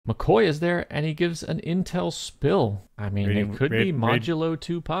McCoy is there, and he gives an Intel spill. I mean, it could be modulo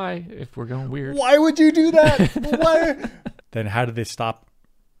 2 pi if we're going weird. Why would you do that? Why? Then how did they stop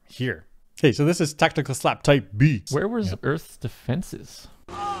here? Okay, so this is tactical slap type B. Where was Earth's defenses?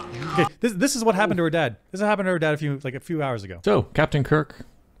 Okay, this is what happened to her dad. This happened to her dad a few hours ago. So, Captain Kirk,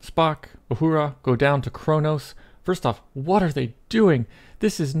 Spock, Uhura go down to Kronos. First off, what are they doing?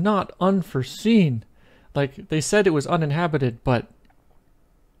 This is not unforeseen. Like, they said it was uninhabited, but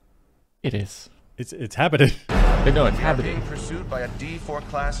it is. It's habited. No, it's habited. Being pursued by a D4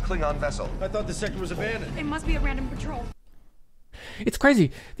 class Klingon vessel. I thought the sector was abandoned. It must be a random patrol. It's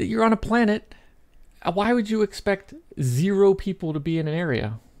crazy that you're on a planet. Why would you expect 0 people to be in an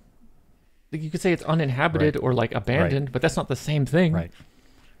area? Like, you could say it's uninhabited or like abandoned, but that's not the same thing. Right.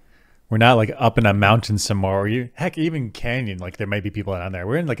 We're not like up in a mountain somewhere, or heck, even canyon. Like there might be people down there.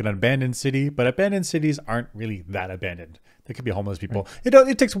 We're in like an abandoned city, but abandoned cities aren't really that abandoned. There could be homeless people. Right.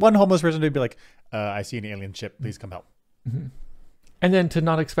 It takes one homeless person to be like, I see an alien ship. Please come help. Mm-hmm. And then to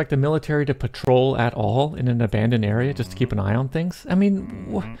not expect the military to patrol at all in an abandoned area just to keep an eye on things. I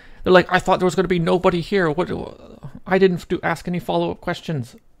mean, they're like, I thought there was going to be nobody here. I didn't ask any follow-up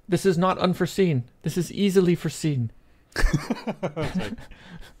questions. This is not unforeseen. This is easily foreseen.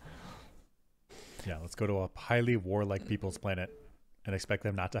 Yeah, let's go to a highly warlike people's planet and expect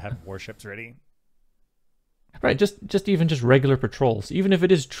them not to have warships ready. Right, just regular patrols. Even if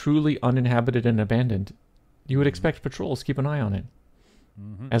it is truly uninhabited and abandoned, you would expect patrols to keep an eye on it.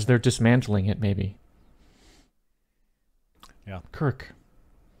 As they're dismantling it, maybe. Yeah. Kirk.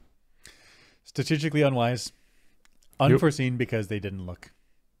 Strategically unwise. Unforeseen because they didn't look.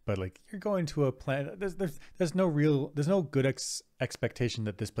 But like, you're going to a planet. There's no good expectation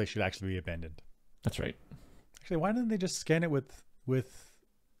that this place should actually be abandoned. That's right. Actually, why didn't they just scan it with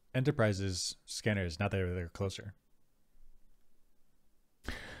Enterprise's scanners now that they're closer?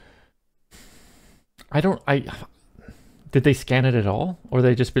 Did they scan it at all? Or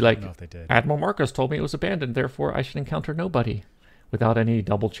they just be like, I don't know if they did. Admiral Marcos told me it was abandoned, therefore I should encounter nobody, without any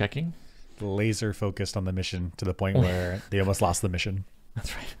double checking? Laser focused on the mission to the point where they almost lost the mission.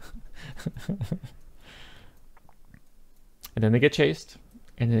 That's right. And then they get chased,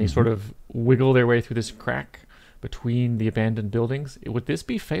 and then they sort of wiggle their way through this crack between the abandoned buildings. Would this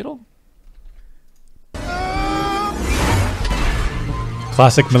be fatal?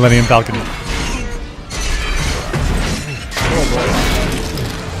 Classic Millennium Falcon.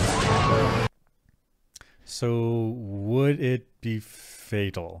 So would it be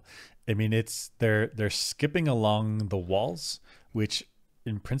fatal? I mean, they're skipping along the walls, which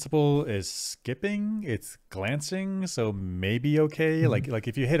in principle is skipping. It's glancing, so maybe okay. Like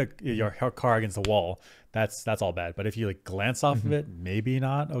if you hit your car against the wall, that's all bad. But if you like glance off of it, maybe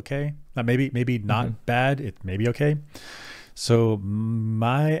not okay. Maybe not bad. It may be okay. So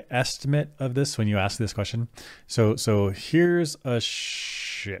my estimate of this, when you ask this question, so here's a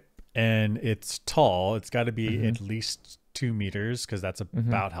ship and it's tall. It's got to be at least 2 meters because that's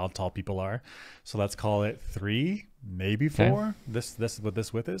about how tall people are. So let's call it 3, maybe 4. Okay. This is what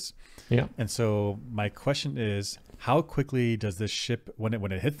this width is. Yeah. And so my question is, how quickly does this ship, when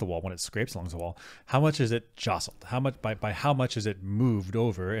it hits the wall, when it scrapes along the wall, how much is it jostled? How much by how much is it moved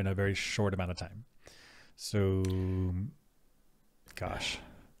over in a very short amount of time? So, gosh,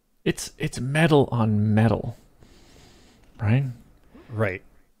 it's metal on metal, right? Right.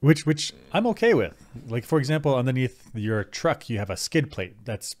 Which I'm okay with. Like, for example, underneath your truck, you have a skid plate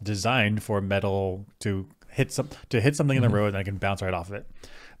that's designed for metal to hit something in the road and I can bounce right off of it.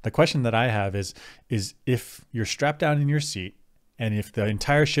 The question that I have is if you're strapped down in your seat and if the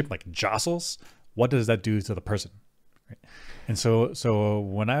entire ship like jostles, what does that do to the person? Right? And so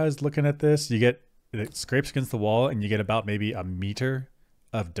when I was looking at this, it scrapes against the wall and you get about maybe a meter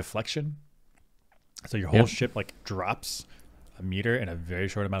of deflection. So your whole ship like drops a meter in a very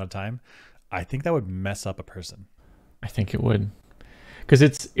short amount of time. I think that would mess up a person. I think it would, because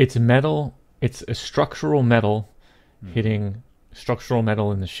it's metal. It's a structural metal hitting structural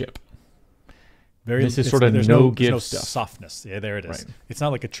metal in the ship. This is sort of no stuff. Softness. Yeah, there it is. Right. It's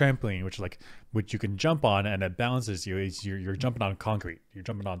not like a trampoline, which you can jump on and it balances you. You're jumping on concrete. You're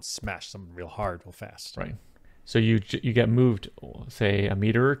jumping on smash, something real hard, real fast. Right. So you get moved, say, a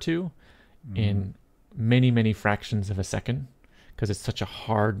meter or two in many fractions of a second because it's such a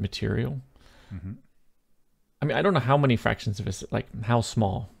hard material. I mean, I don't know how many fractions of a like how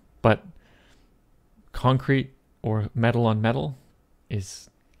small, but concrete or metal on metal is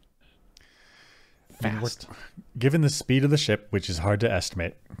fast. Given the speed of the ship, which is hard to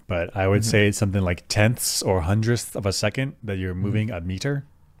estimate, but I would say it's something like tenths or hundredths of a second that you're moving a meter.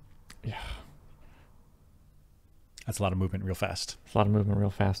 Yeah. That's a lot of movement real fast. It's a lot of movement real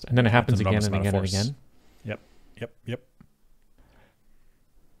fast. And then it happens again enormous and amount of again and force. again. Yep.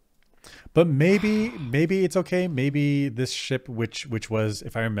 But maybe it's okay. Maybe this ship, which was,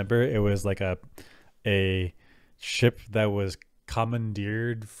 if I remember, it was like a ship that was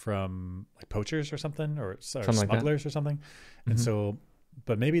commandeered from like poachers or something, or smugglers or something. And so,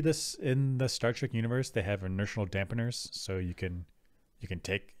 but maybe this, in the Star Trek universe, they have inertial dampeners, so you can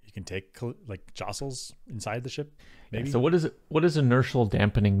take like jostles inside the ship. Maybe. Yeah, so what does inertial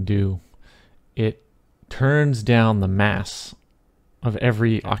dampening do? It turns down the mass of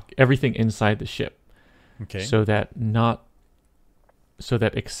everything inside the ship. Okay. So that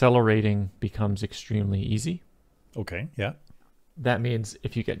accelerating becomes extremely easy. Okay. Yeah. That means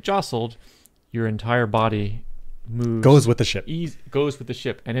if you get jostled, your entire body goes with the ship. Goes with the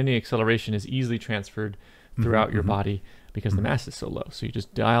ship, and any acceleration is easily transferred throughout your body because the mass is so low. So you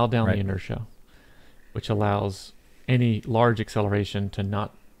just dial down the inertia, which allows any large acceleration to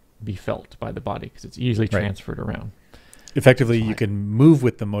not be felt by the body because it's easily transferred around. Effectively, you can move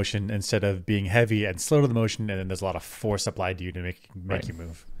with the motion instead of being heavy and slow to the motion, and then there's a lot of force applied to you to make you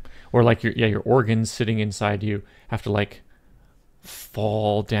move. Or like your organs sitting inside you have to like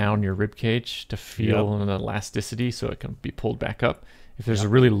fall down your rib cage to feel an elasticity, so it can be pulled back up. If there's a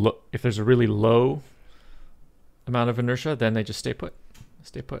really low amount of inertia, then they just stay put.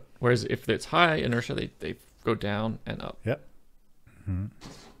 Whereas if it's high inertia, they go down and up. Yep. Mm-hmm.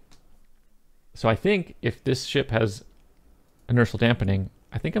 So I think if this ship has inertial dampening,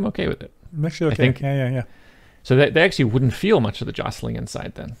 I think I'm okay with it. I'm actually okay. I think, yeah. So they actually wouldn't feel much of the jostling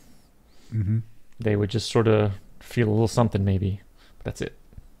inside then. Mm-hmm. They would just sort of feel a little something maybe. But that's it.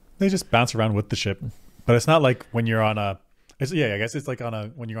 They just bounce around with the ship. But it's not like when you're on I guess it's like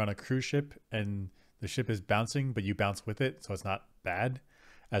when you're on a cruise ship and the ship is bouncing, but you bounce with it, so it's not bad.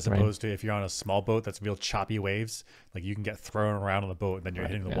 As opposed to if you're on a small boat that's real choppy waves, like you can get thrown around on the boat and then you're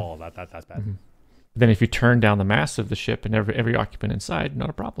hitting the wall. That's bad. Mm-hmm. Then if you turn down the mass of the ship and every occupant inside, not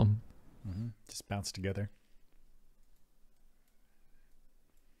a problem. Mm-hmm. Just bounce together.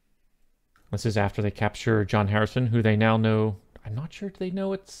 This is after they capture John Harrison, who they now know. I'm not sure. Do they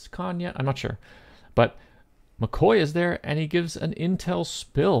know it's Khan yet? I'm not sure. But McCoy is there and he gives an intel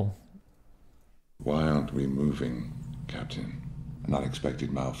spill. Why aren't we moving, Captain? An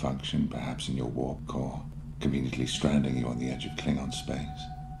unexpected malfunction, perhaps in your warp core, conveniently stranding you on the edge of Klingon space.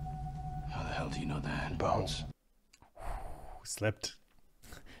 How the hell do you know that, Bones? Slipped.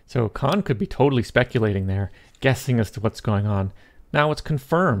 So Khan could be totally speculating there, guessing as to what's going on. Now it's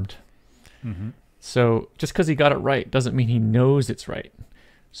confirmed. Mm-hmm. So just because he got it right doesn't mean he knows it's right.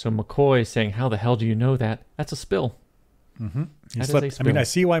 So McCoy is saying, how the hell do you know that? That's a spill. Mm-hmm. He slipped. I mean, I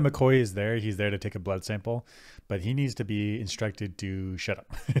see why McCoy is there. He's there to take a blood sample, but he needs to be instructed to shut up,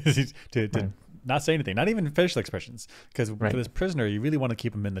 to not say anything, not even facial expressions. Because for this prisoner, you really want to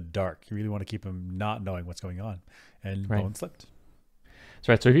keep him in the dark. You really want to keep him not knowing what's going on. And Bones slipped. That's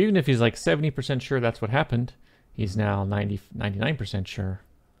right. So even if he's like 70% sure that's what happened, he's now 99% sure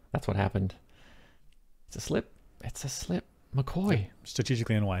that's what happened. It's a slip. It's a slip. McCoy.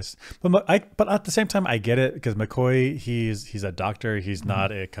 Strategically unwise. But at the same time, I get it, because McCoy, he's a doctor. He's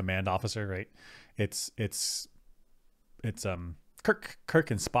not a command officer, right? It's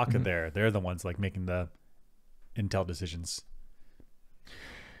Kirk and Spock are there. They're the ones like making the intel decisions.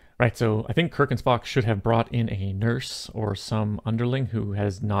 Right. So I think Kirk and Spock should have brought in a nurse or some underling who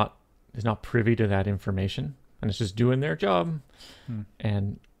is not privy to that information and is just doing their job.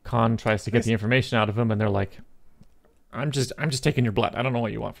 And Khan tries to get the information out of him, and they're like, I'm just taking your blood. I don't know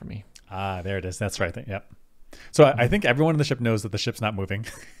what you want from me. Ah, there it is. That's right. Yep. So I think everyone in the ship knows that the ship's not moving.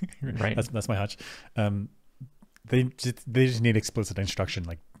 Right. That's my hunch. They just need explicit instruction.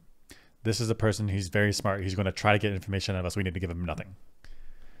 Like, this is a person who's very smart. He's going to try to get information out of us. We need to give him nothing.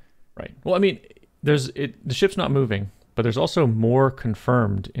 Right. Well, I mean, the ship's not moving, but there's also more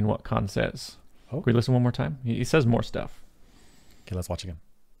confirmed in what Khan says. Oh. Can we listen one more time? He says more stuff. Okay, let's watch again.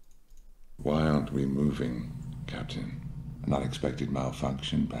 Why aren't we moving, Captain? An unexpected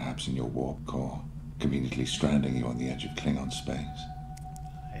malfunction, perhaps in your warp core, conveniently stranding you on the edge of Klingon space.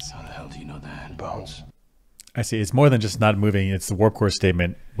 How the hell do you know that, Bones? I see. It's more than just not moving. It's the warp core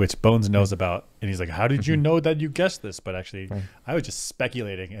statement, which Bones knows about. And he's like, how did you know that you guessed this? But actually, I was just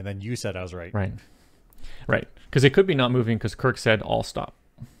speculating, and then you said I was right. Right. Because it could be not moving because Kirk said, all stop.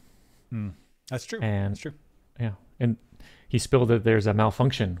 That's true. And, that's true. Yeah. And he spilled that there's a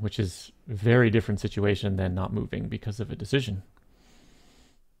malfunction, which is a very different situation than not moving because of a decision.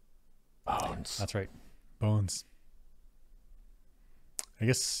 Bones. That's right. Bones. I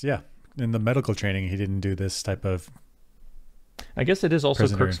guess, yeah. In the medical training, he didn't do this type of. I guess it is also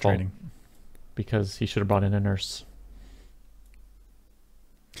Kirk's fault, training, because he should have brought in a nurse.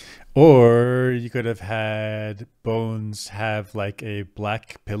 Or you could have had Bones have like a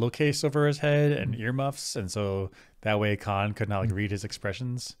black pillowcase over his head and earmuffs, and so that way Khan could not like read his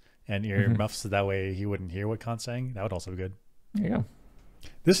expressions, and earmuffs so that way he wouldn't hear what Khan's saying. That would also be good. There you go.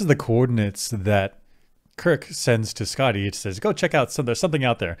 This is the coordinates that Kirk sends to Scotty. It says, go check out there's something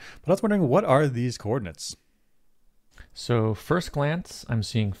out there. But I was wondering, what are these coordinates? So first glance, I'm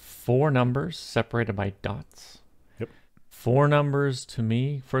seeing 4 numbers separated by dots. Yep. 4 numbers to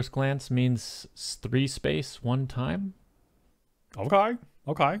me, first glance, means 3 space 1 time.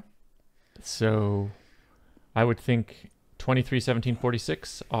 Okay. So I would think 23, 17,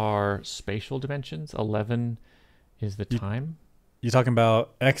 46 are spatial dimensions. 11 is the time. You talking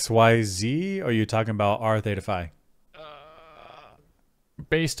about X, Y, Z, or are you talking about R, theta, phi?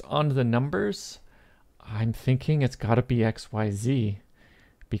 Based on the numbers, I'm thinking it's got to be X, Y, Z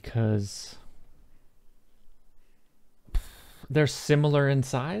because they're similar in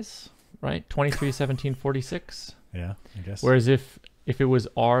size, right? 23, 17, 46. Yeah, I guess. Whereas if it was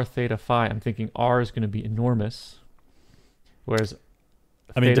R, theta, phi, I'm thinking R is going to be enormous. Whereas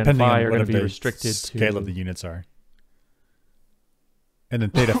theta and phi are going to be restricted scale to of the units are. And then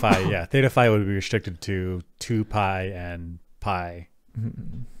theta phi, yeah. Theta phi would be restricted to 2 pi and pi.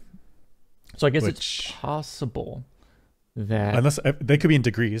 So I guess it's possible that... Unless they could be in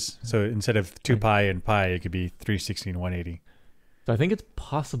degrees. So instead of 2 pi and pi, it could be 360 and 180. So I think it's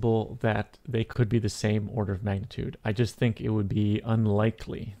possible that they could be the same order of magnitude. I just think it would be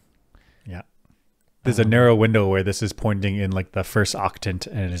unlikely. Yeah. There's a narrow window where this is pointing in like the first octant,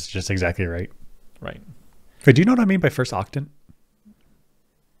 and it's just exactly right. Right. But do you know what I mean by first octant?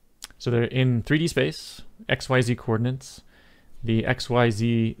 So they're in 3D space, XYZ coordinates. The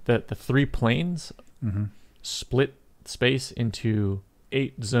XYZ, the 3 planes split space into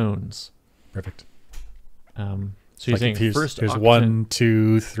 8 zones. Perfect. So you're saying first there's octant, 1,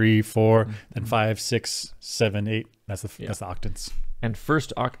 2, 3, 4, then 5, 6, 7, 8. That's the octants. And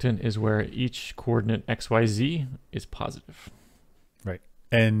first octant is where each coordinate XYZ is positive. Right.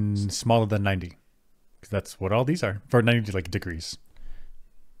 And smaller than 90. Because that's what all these are. For 90 like degrees.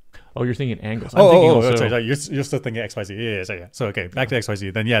 Oh, you're thinking angles. I'm thinking also, sorry. You're still thinking XYZ. Yeah. So okay, back to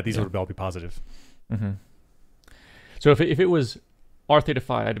XYZ. Then these would all be positive. So if it was R theta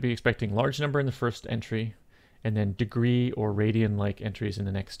phi, I'd be expecting large number in the first entry, and then degree or radian like entries in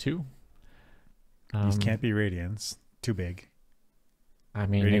the next 2. These can't be radians. Too big. I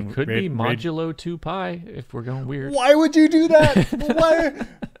mean, it could be modulo 2 pi if we're going weird. Why would you do that? Why?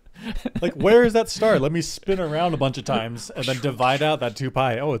 Like, where is that star? Let me spin around a bunch of times and then divide out that 2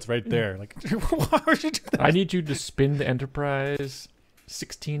 pi. Oh, it's right there. Like, why would you do that? I need you to spin the Enterprise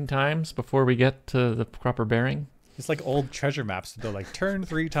 16 times before we get to the proper bearing. It's like old treasure maps. They're like, turn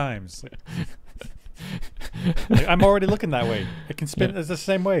 3 times. Like, I'm already looking that way. I can spin it the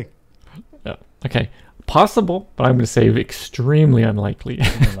same way. Yeah. Okay. Possible, but I'm going to say extremely unlikely.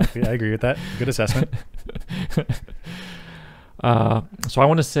 Unlikely. I agree with that. Good assessment. So I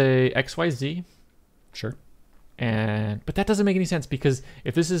want to say XYZ. Sure. But that doesn't make any sense because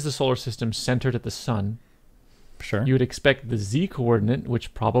if this is the solar system centered at the sun, sure, you would expect the Z coordinate,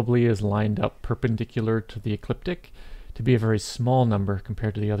 which probably is lined up perpendicular to the ecliptic, to be a very small number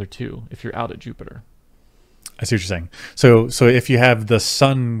compared to the other 2 if you're out at Jupiter. I see what you're saying. So if you have the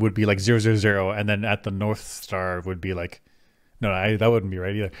sun would be like 0, 0, 0, and then at the North Star would be like, that wouldn't be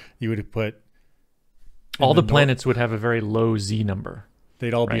right either. You would put all the planets would have a very low Z number.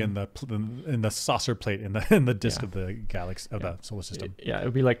 They'd all be in the saucer plate in the disk of the galaxy of the solar system. Yeah, it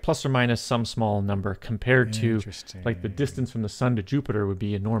would be like plus or minus some small number compared to like the distance from the sun to Jupiter would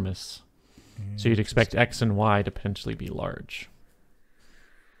be enormous. So you'd expect X and Y to potentially be large.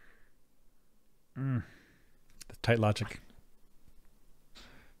 Tight logic.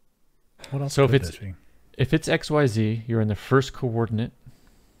 What else? So if it's XYZ, you're in the first coordinate.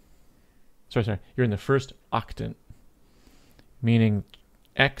 Sorry, you're in the first octant, meaning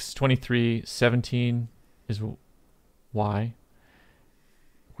X 23 17 is Y,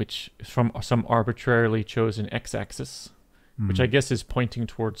 which is from some arbitrarily chosen x-axis, which I guess is pointing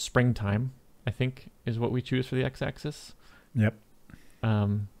towards springtime. I think is what we choose for the x-axis. Yep.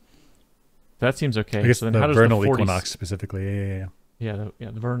 That seems okay. I guess so then the how does vernal the 40... equinox specifically. Yeah,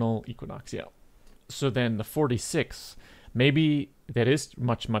 the vernal equinox. Yeah. So then the 46, maybe that is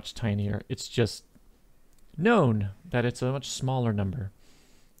much, much tinier. It's just known that it's a much smaller number.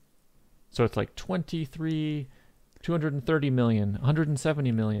 So it's like 23, 230 million,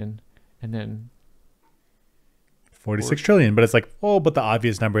 170 million, and then 46 trillion. But it's like, but the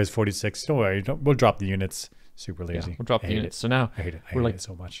obvious number is 46. Don't worry, we'll drop the units. Super lazy. Yeah, we'll drop the units. So now I hate it. We're like it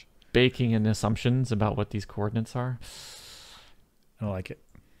so much. Baking in assumptions about what these coordinates are. I don't like it.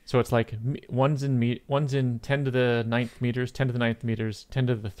 So it's like one's in 10 to the 9th meters, 10 to the 9th meters, 10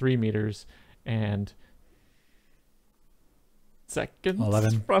 to the 3 meters, and seconds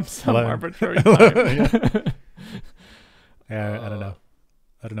 11 from some 11. arbitrary time. Yeah, I don't know.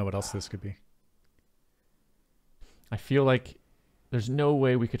 I don't know what else this could be. I feel like there's no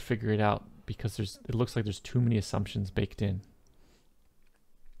way we could figure it out because it looks like there's too many assumptions baked in.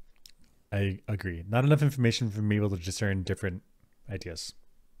 I agree. Not enough information for me to discern different ideas.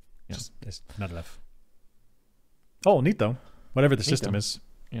 Yeah. Just it's not enough. Oh, neat though. Whatever the system is.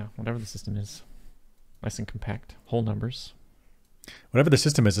 Yeah, whatever the system is. Nice and compact. Whole numbers. Whatever the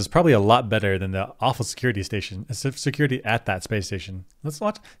system is probably a lot better than the awful security at that space station. Let's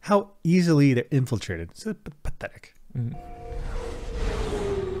watch how easily they're infiltrated. It's pathetic. Mm.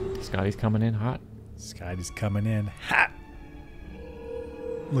 Scotty's coming in hot. Scotty's coming in hot.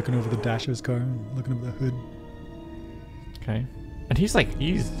 Looking over the dash of his car, looking over the hood. Okay. And he's like,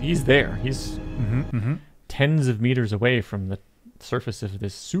 he's there. He's tens of meters away from the surface of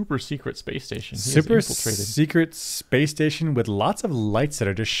this super secret space station. Super secret space station with lots of lights that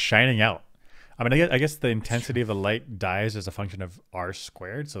are just shining out. I mean, I guess the intensity of the light dies as a function of r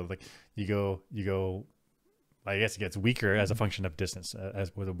squared. So like you go. I guess it gets weaker as a function of distance,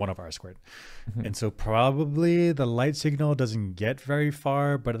 as with 1 over r squared. And so probably the light signal doesn't get very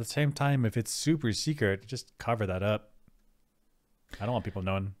far, but at the same time, if it's super secret, just cover that up. I don't want people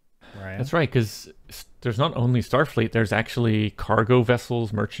knowing where I am. That's right, because there's not only Starfleet, there's actually cargo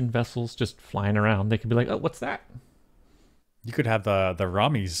vessels, merchant vessels just flying around. They could be like, oh, what's that? You could have the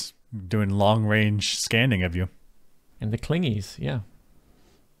Ramis doing long-range scanning of you. And the Klingies, yeah.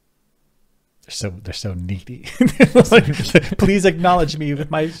 They're so needy. Like, please acknowledge me with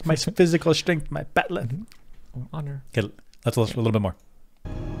my physical strength, my battle. Honor. Okay, let's listen a little bit more.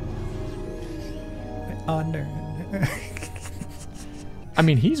 My honor. I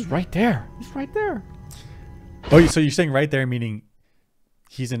mean, he's right there. He's right there. Oh, so you're saying right there, meaning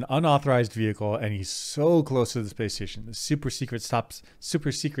he's an unauthorized vehicle and he's so close to the space station. The super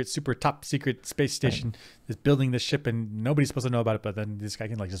top secret space station is building this ship and nobody's supposed to know about it, but then this guy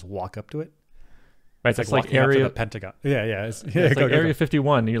can like just walk up to it. Right, It's like area the Pentagon. Yeah. It's like Area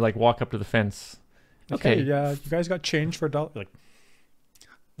 51. You like walk up to the fence. Okay, yeah, you guys got change for $1. Like,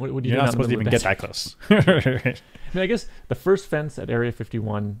 what do you you're do not supposed to even get that close. I mean, I guess the first fence at Area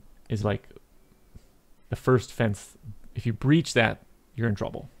 51 is like the first fence. If you breach that, you're in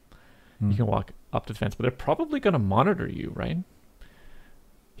trouble. You can walk up to the fence, but they're probably going to monitor you, right?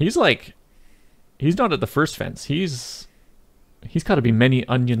 He's not at the first fence. He's got to be many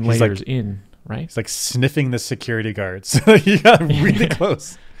onion layers in, right? It's like sniffing the security guards. You got really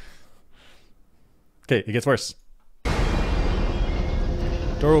close. Okay, it gets worse.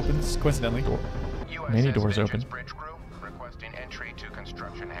 Door opens, coincidentally. Many doors open. Bridge crew requesting entry to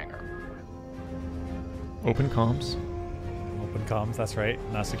construction hangar. Open comms. Open comms, that's right.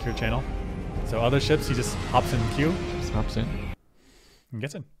 Not secure channel. So other ships, he just hops in queue Just hops in. and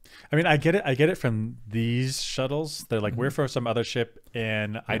gets in. I mean, I get it from these shuttles. They're like, we're for some other ship,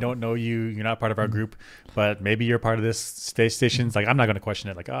 and I don't know you. You're not part of our group, but maybe you're part of this space station. It's like, I'm not going to question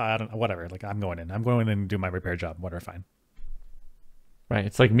it. Like, oh, I don't know, whatever. Like, I'm going in and do my repair job. Whatever, fine. Right.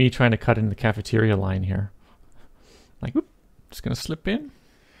 It's like me trying to cut in the cafeteria line here. Like, whoop, just going to slip in.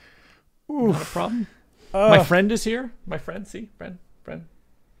 Not a problem. My friend is here. My friend, see? Friend.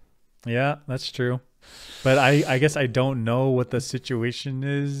 Yeah, that's true. But I guess I don't know what the situation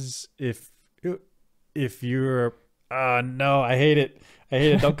is if you're no, I hate it.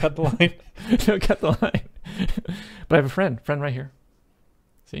 Don't cut the line. Don't cut the line. But I have a friend right here.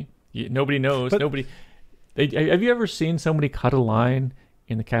 See? Nobody knows. Have you ever seen somebody cut a line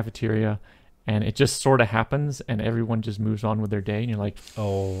in the cafeteria and it just sort of happens and everyone just moves on with their day and you're like,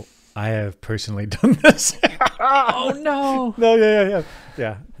 oh, I have personally done this. oh no. No, yeah.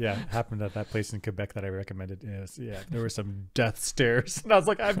 It happened at that place in Quebec that I recommended. Yes, yeah. There were some death stares, and I was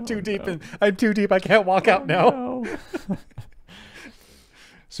like, I'm too deep. I'm too deep. I can't walk out now. No.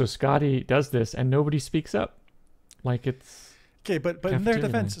 So Scotty does this, and nobody speaks up. Like it's okay, but in their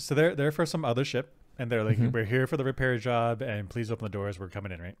defense, so they're for some other ship, and they're like, we're here for the repair job, and please open the doors. We're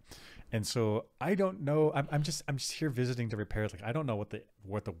coming in, right? And so I don't know. I'm just here visiting to repair. Like I don't know what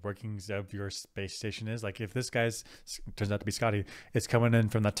the workings of your space station is. Like if this guy's turns out to be Scotty, it's coming in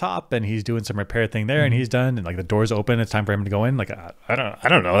from the top and he's doing some repair thing there and he's done and like the door's open. It's time for him to go in. Like I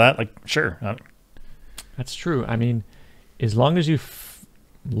don't know that. Like sure, that's true. I mean, as long as you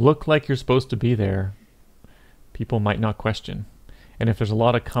look like you're supposed to be there, people might not question. And if there's a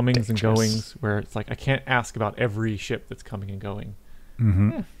lot of comings and goings where it's like I can't ask about every ship that's coming and going.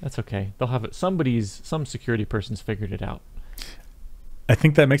 That's okay. They'll have it. Some security person's figured it out. I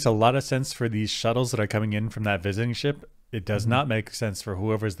think that makes a lot of sense for these shuttles that are coming in from that visiting ship. It does not make sense for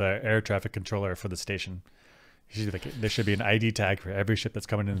whoever's the air traffic controller for the station. There should be an ID tag for every ship that's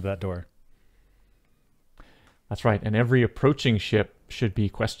coming into that door. That's right. And every approaching ship should be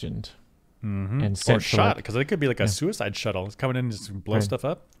questioned. And sent Or to, shot, like, because it could be like a suicide shuttle. It's coming in and just blow Right. stuff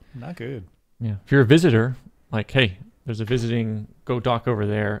up. Not good. yeah. If you're a visitor, like, hey, there's a visiting, go dock over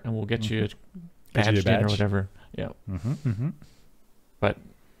there and we'll get you Get you a badged in or badge. whatever. Yeah. But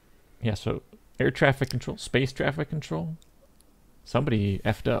yeah, so air traffic control, space traffic control, somebody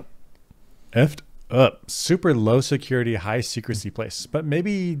effed up. Effed up. Super low security, high secrecy place. But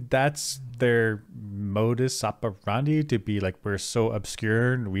maybe that's their modus operandi, to be like, we're so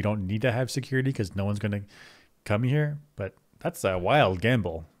obscure and we don't need to have security because no one's going to come here. But that's a wild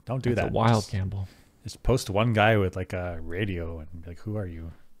gamble. Don't do It's that. a wild gamble. Just post one guy with like a radio and be like, who are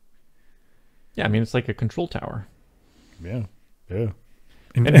you? Yeah, I mean, it's like a control tower. Yeah. Yeah.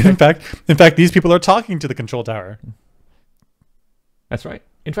 In fact, these people are talking to the control tower. That's right.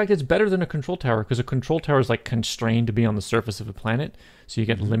 In fact, it's better than a control tower, because a control tower is like constrained to be on the surface of a planet, so you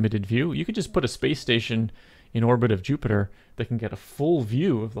get limited view. You could just put a space station in orbit of Jupiter that can get a full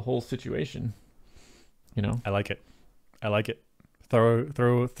view of the whole situation. You know? I like it. I like it.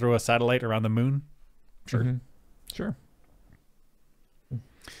 Throw a satellite around the moon. Sure. Sure.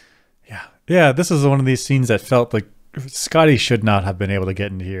 Yeah. Yeah, this is one of these scenes that felt like Scotty should not have been able to get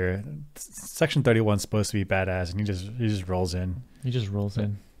into here. Section 31 is supposed to be badass, and he just rolls in. He just rolls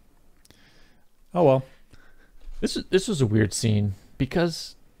in. Oh well. This was a weird scene,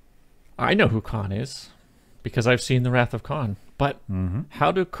 because I know who Khan is, because I've seen The Wrath of Khan. But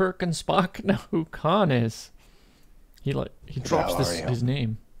how do Kirk and Spock know who Khan is? He drops hell are you? his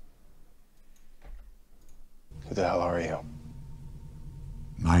name. Who the hell are you?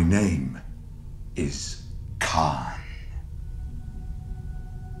 My name is Khan.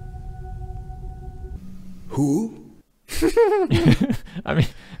 Who? I mean,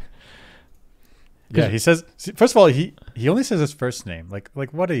 Yeah, he says. First of all, he only says his first name. Like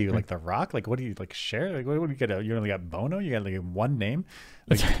what are you, like The Rock? Like what do you, like Cher? Like what do you get? You only got Bono. You got like one name.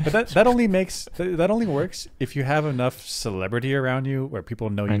 Like, but that only works if you have enough celebrity around you where people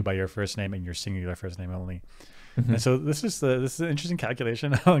know you by your first name and you're singing your first name only. And so this is an interesting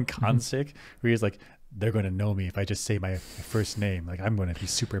calculation on Khan's sake, where he's like, they're going to know me if I just say my first name. Like, I'm going to be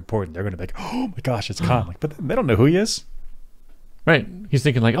super important. They're going to be like, oh my gosh, it's Khan. Like, but they don't know who he is. right. He's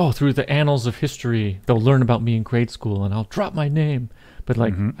thinking like, oh, through the annals of history, they'll learn about me in grade school and I'll drop my name. But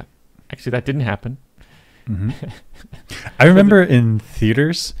like, actually that didn't happen. I remember in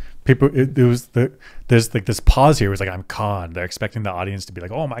theaters, there's like this pause here. It was like, I'm Khan. They're expecting the audience to be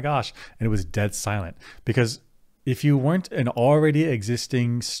like, oh my gosh. And it was dead silent, because if you weren't an already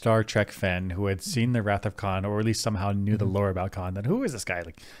existing Star Trek fan who had seen The Wrath of Khan, or at least somehow knew the lore about Khan, then who is this guy?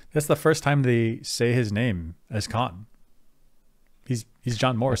 Like, that's the first time they say his name as Khan. He's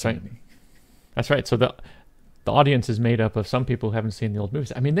John Morrison to me. That's right. So the audience is made up of some people who haven't seen the old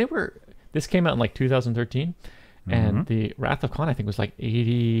movies. I mean, this came out in like 2013, and The Wrath of Khan, I think, was like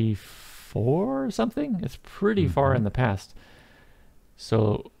 84 or something. It's pretty far in the past.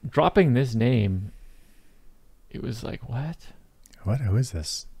 So dropping this name, it was like, what? Who is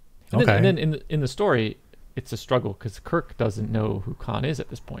this? And then in the story, it's a struggle, because Kirk doesn't know who Khan is at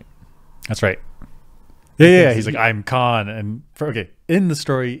this point. That's right. Yeah. He's like, I'm Khan. And in the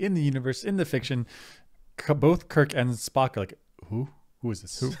story, in the universe, in the fiction, both Kirk and Spock are like, who? Who is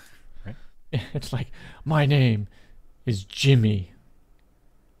this? Who? Right? It's like, my name is Jimmy.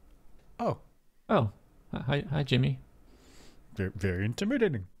 Oh, Hi, Jimmy. very, very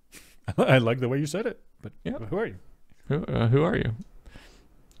intimidating. I like the way you said it. But Yeah. who are you? Who are you?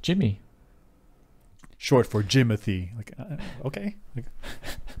 Jimmy. Short for Jimothy. Like, okay. Like,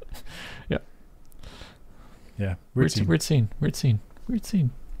 Yeah. yeah. Weird scene.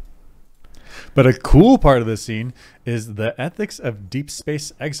 But a cool part of this scene is the ethics of deep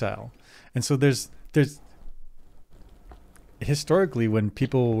space exile. And so there's historically, when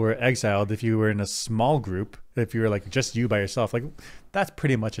people were exiled, if you were in a small group, if you were like just you by yourself, like that's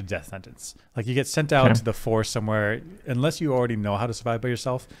pretty much a death sentence. Like you get sent out to the force somewhere, unless you already know how to survive by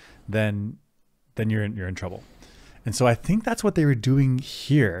yourself, then you're in trouble. And so I think that's what they were doing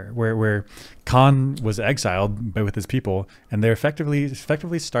here, where Khan was exiled with his people, and they're effectively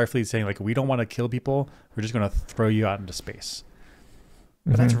Starfleet saying like, we don't want to kill people, we're just going to throw you out into space.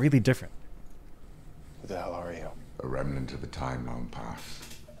 But that's really different. Who the hell are you? A remnant of a time long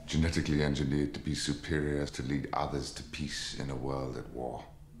past, genetically engineered to be superior, to lead others to peace in a world at war.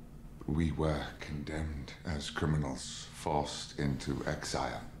 We were condemned as criminals, forced into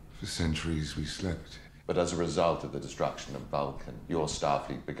exile. For centuries we slept, But as a result of the destruction of Vulcan, your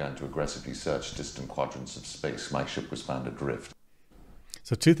Starfleet began to aggressively search distant quadrants of space. My ship was found adrift.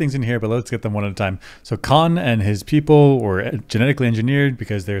 So 2 things in here, but let's get them one at a time. So Khan and his people were genetically engineered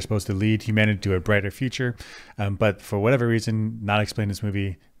because they're supposed to lead humanity to a brighter future. But for whatever reason, not explained in this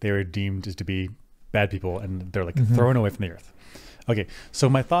movie, they were deemed as to be bad people, and they're like thrown away from the Earth. Okay, so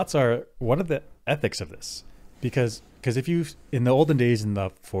my thoughts are, what are the ethics of this? Because if you, in the olden days, in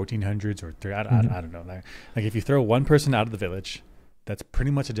the 1400s or I don't know, like if you throw one person out of the village, that's pretty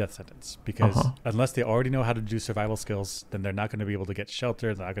much a death sentence, because unless they already know how to do survival skills, then they're not going to be able to get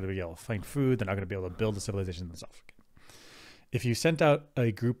shelter. They're not going to be able to find food. They're not going to be able to build a civilization themselves. If you sent out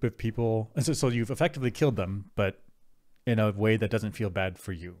a group of people, and so you've effectively killed them, but in a way that doesn't feel bad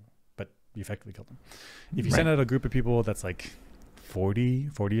for you, but you effectively killed them. If you send out a group of people that's like 40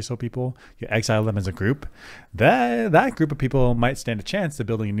 or so people, you exile them as a group, that group of people might stand a chance to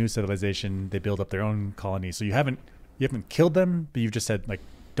building a new civilization. They build up their own colony. So you haven't killed them, but you've just said, like,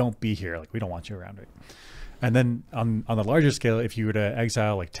 don't be here. Like, we don't want you around, right? And then on the larger scale, if you were to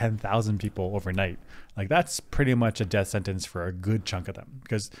exile like 10,000 people overnight, like that's pretty much a death sentence for a good chunk of them,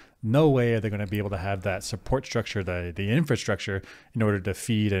 because no way are they going to be able to have that support structure, the infrastructure, in order to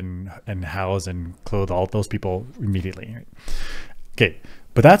feed and house and clothe all those people immediately. Right? Okay,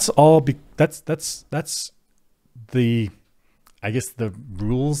 but that's all. That's the, I guess, the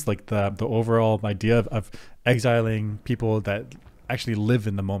rules, like the overall idea of exiling people that actually live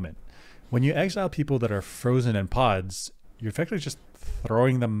in the moment. When you exile people that are frozen in pods, you're effectively just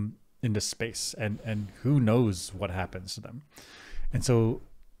throwing them into space, and who knows what happens to them. And so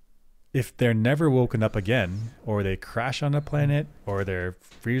if they're never woken up again, or they crash on a planet, or their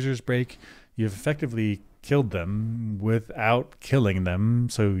freezers break, you've effectively killed them without killing them.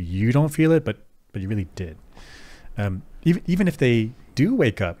 So you don't feel it, but you really did. Even if they do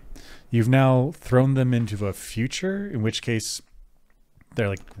wake up, you've now thrown them into a future, in which case they're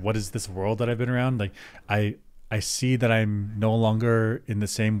like, what is this world that I've been around? Like, I see that I'm no longer in the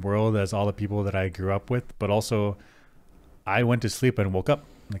same world as all the people that I grew up with, but also I went to sleep and woke up.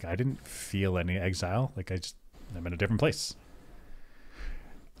 Like, I didn't feel any exile. Like, I'm in a different place.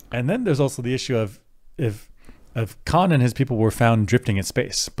 And then there's also the issue of if Khan and his people were found drifting in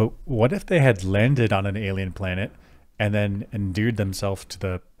space, but what if they had landed on an alien planet and then endeared themselves to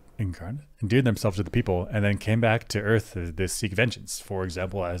the people, and then came back to Earth to seek vengeance, for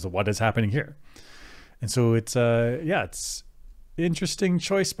example, as what is happening here. And so it's it's interesting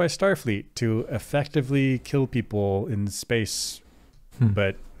choice by Starfleet to effectively kill people in space,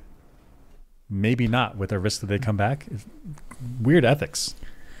 but maybe not, with a risk that they come back. Weird ethics.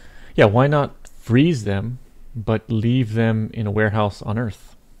 Yeah, why not freeze them, but leave them in a warehouse on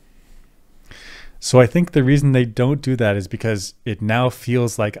Earth? So I think the reason they don't do that is because it now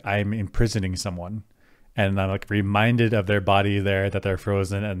feels like I'm imprisoning someone, and I'm like reminded of their body there, that they're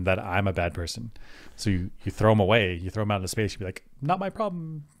frozen, and that I'm a bad person. So you throw them away, you throw them out into space, you'd be like, not my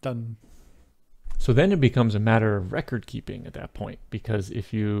problem, done. So then it becomes a matter of record keeping at that point, because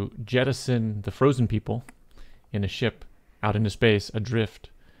if you jettison the frozen people in a ship out into space adrift,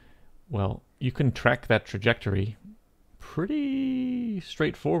 well, you can track that trajectory pretty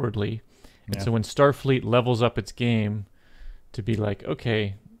straightforwardly. And so when Starfleet levels up its game to be like,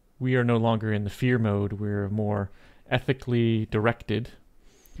 okay, we are no longer in the fear mode, we're more ethically directed.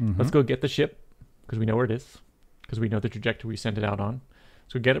 Let's go get the ship, because we know where it is, because we know the trajectory we sent it out on.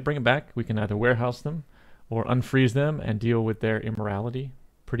 So get it, bring it back. We can either warehouse them or unfreeze them and deal with their immorality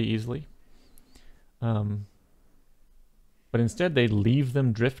pretty easily. But instead, they leave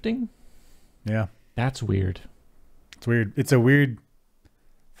them drifting. Yeah. That's weird. It's weird. It's a weird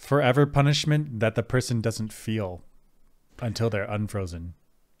forever punishment that the person doesn't feel until they're unfrozen.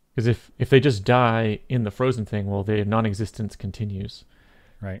 Because if they just die in the frozen thing, well, their non-existence continues.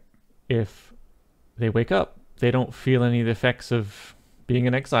 Right. If they wake up, they don't feel any of the effects of being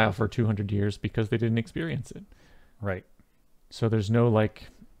in exile for 200 years because they didn't experience it. Right. So there's no, like,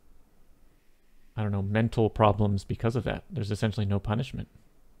 I don't know, mental problems because of that. There's essentially no punishment.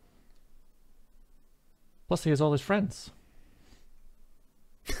 Plus, he has all his friends.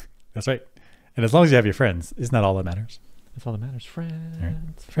 That's right. And as long as you have your friends, isn't that all that matters? That's all that matters. Friends. Right.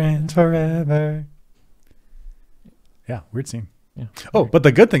 Friends forever. Yeah, weird scene. Yeah. Oh, but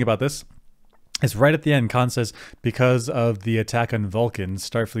the good thing about this is right at the end, Khan says, because of the attack on Vulcan,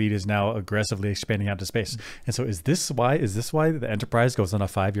 Starfleet is now aggressively expanding out to space. And so is this why the Enterprise goes on a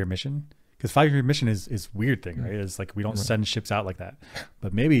 5-year mission? Because 5-year mission is weird thing, right? It's like we don't send ships out like that.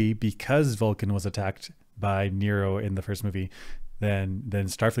 But maybe because Vulcan was attacked by Nero in the first movie, then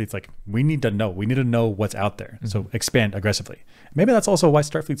Starfleet's like, we need to know. We need to know what's out there. So expand aggressively. Maybe that's also why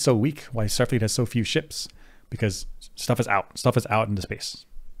Starfleet's so weak, why Starfleet has so few ships, because stuff is out. Stuff is out into space.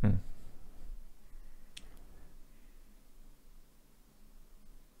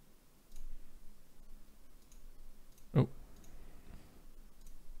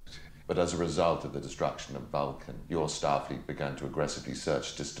 But as a result of the destruction of Vulcan, your Starfleet began to aggressively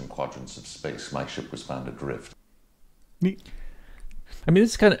search distant quadrants of space. My ship was found adrift. Neat. I mean,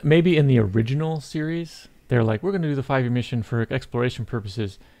 this is kind of maybe in the original series. They're like, we're going to do the 5-year mission for exploration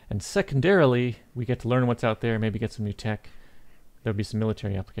purposes. And secondarily, we get to learn what's out there, maybe get some new tech. There'll be some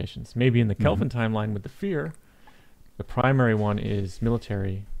military applications. Maybe in the Kelvin timeline with the Fear, the primary one is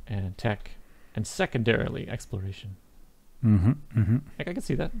military and tech, and secondarily exploration. I can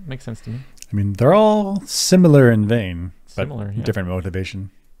see that. Makes sense to me. I mean, they're all similar in vein, Similar, but yeah. different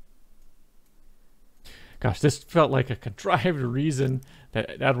motivation. Gosh, this felt like a contrived reason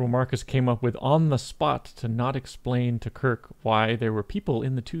that Admiral Marcus came up with on the spot to not explain to Kirk why there were people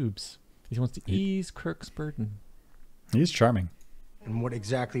in the tubes. He wants to ease Kirk's burden. He's charming. And what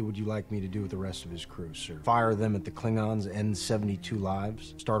exactly would you like me to do with the rest of his crew, sir? Fire them at the Klingons, end 72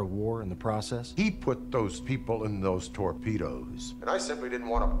 lives? Start a war in the process? He put those people in those torpedoes. And I simply didn't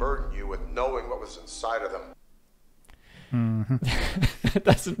want to burden you with knowing what was inside of them. It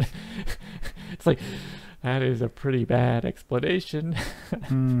doesn't. It's like, that is a pretty bad explanation.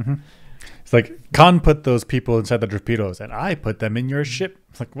 It's like, Khan put those people inside the torpedoes, and I put them in your ship.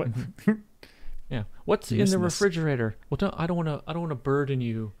 It's like, what? Yeah. What's in the refrigerator? Well, I don't want to burden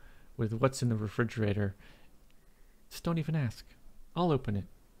you with what's in the refrigerator. Just don't even ask. I'll open it.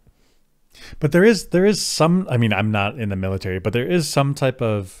 But there is some. I mean, I'm not in the military, but there is some type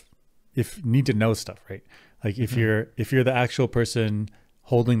of need to know stuff, right? Like if you're the actual person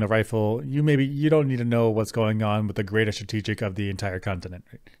holding the rifle, you don't need to know what's going on with the greater strategic of the entire continent,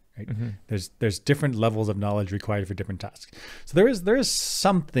 right? There's different levels of knowledge required for different tasks. So there is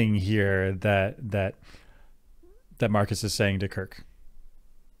something here that Marcus is saying to Kirk.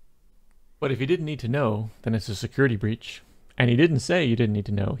 But if you didn't need to know, then it's a security breach. And he didn't say you didn't need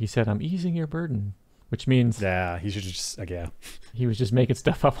to know. He said, I'm easing your burden, which means He should just he was just making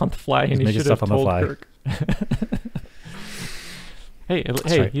stuff up on the fly, and he should have stuff on the told fly. Kirk. Hey,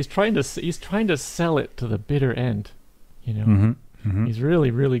 right. he's trying to sell it to the bitter end, you know. He's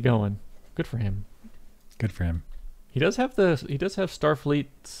really, really going. Good for him. Good for him. He does have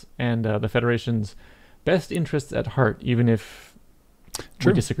Starfleet's and the Federation's best interests at heart, even if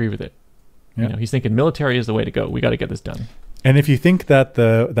we disagree with it. Yeah. You know, he's thinking military is the way to go. We got to get this done. And if you think that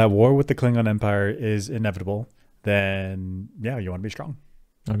that war with the Klingon Empire is inevitable, then yeah, you want to be strong.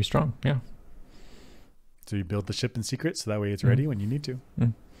 I'll be strong. Yeah. So you build the ship in secret, so that way it's ready when you need to.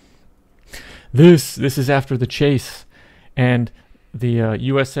 This is after the chase, and the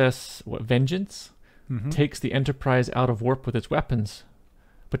USS Vengeance takes the Enterprise out of warp with its weapons.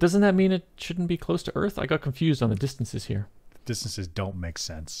 But doesn't that mean it shouldn't be close to Earth? I got confused on the distances here. Distances don't make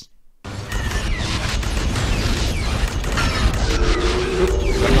sense.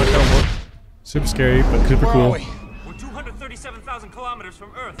 Super scary, but super cool. We're 237,000 kilometers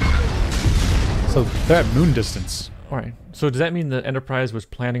from Earth. So they're at moon distance. All right. So does that mean the Enterprise was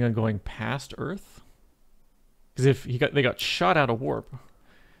planning on going past Earth? Because if they got shot out of warp,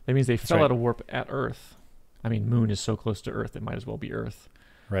 that means they fell out of warp at Earth. I mean, moon is so close to Earth, it might as well be Earth.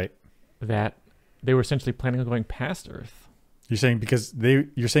 Right. That they were essentially planning on going past Earth. You're saying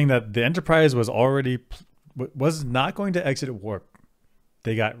you're saying that the Enterprise was not going to exit warp.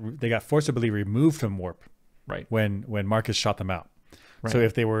 They got forcibly removed from warp. Right. When Marcus shot them out. Right. So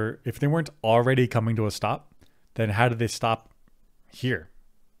if they weren't already coming to a stop, then how did they stop here?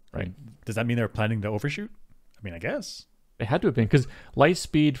 Right. Does that mean they're planning to overshoot? I mean, I guess. It had to have been, because light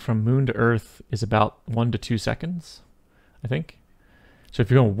speed from moon to Earth is about 1 to 2 seconds, I think. So if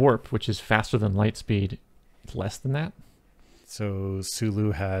you're going warp, which is faster than light speed, it's less than that. So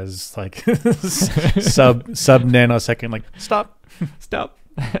Sulu has like sub nanosecond, like stop.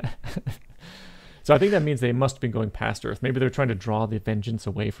 So I think that means they must have been going past Earth. Maybe they're trying to draw the Vengeance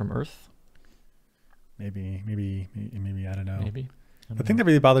away from Earth. Maybe I don't know. Maybe. The thing that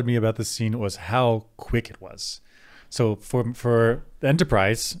really bothered me about this scene was how quick it was. So for the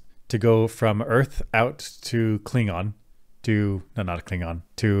Enterprise to go from Earth out to Klingon, to not Klingon,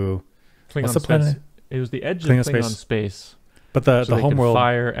 to Klingon what's the space. planet? It was the edge Klingon of Klingon space. But the so home world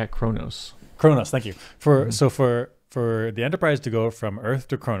fire at Kronos. Thank you. So for the Enterprise to go from Earth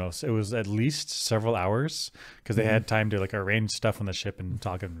to Kronos, it was at least several hours, because they had time to like arrange stuff on the ship and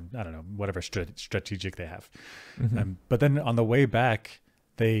talk, and I don't know, whatever strategic they have. But then on the way back,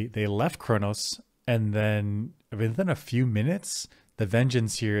 they left Kronos and then within a few minutes, the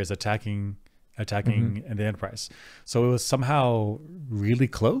Vengeance here is attacking the Enterprise. So it was somehow really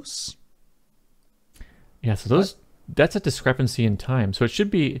close. Yeah, so that's a discrepancy in time. So it should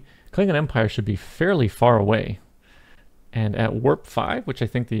be Klingon Empire should be fairly far away. And at warp 5, which I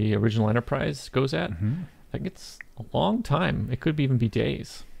think the original Enterprise goes at, I think it's a long time. It could even be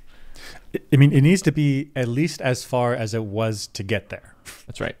days. I mean, it needs to be at least as far as it was to get there.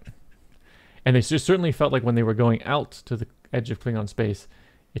 That's right. And they just certainly felt like when they were going out to the edge of Klingon space,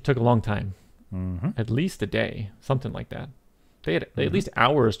 it took a long time. At least a day, something like that. They had at least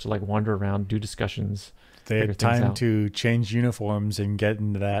hours to like wander around, do discussions. They had time to change uniforms and get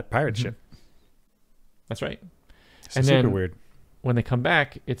into that pirate ship. That's right. And super weird. When they come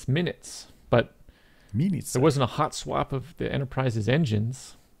back, it's minutes. But minutes. There wasn't a hot swap of the Enterprise's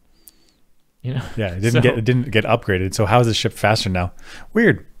engines. You know? Yeah, it didn't get upgraded. So how is the ship faster now?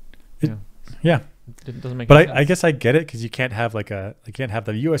 Weird. Yeah. It doesn't make but sense. I guess I get it because you can't have the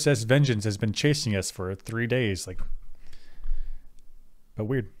USS Vengeance has been chasing us for 3 days. But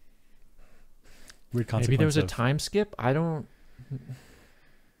weird. Weird consequence. Maybe there was a time skip. I don't know.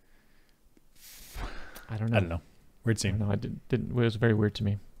 I don't know. Weird scene. No, it was very weird to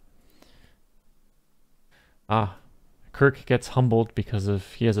me. Kirk gets humbled because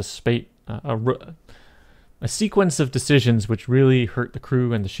he has a sequence of decisions which really hurt the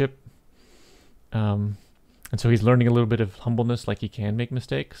crew and the ship. And so he's learning a little bit of humbleness, like he can make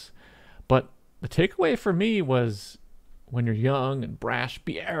mistakes. But the takeaway for me was, when you're young and brash,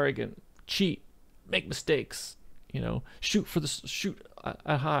 be arrogant, cheat, make mistakes, shoot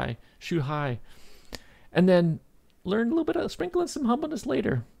high, and then learn a little bit of sprinkle in some humbleness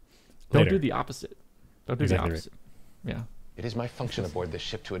later. Don't do the opposite. Don't do the opposite. Right. Yeah. It is my function aboard this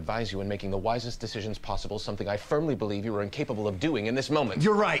ship to advise you in making the wisest decisions possible, something I firmly believe you are incapable of doing in this moment.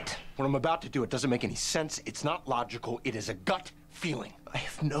 You're right. What I'm about to do, it doesn't make any sense. It's not logical. It is a gut feeling. I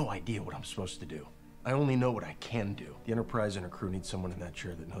have no idea what I'm supposed to do. I only know what I can do. The Enterprise and her crew need someone in that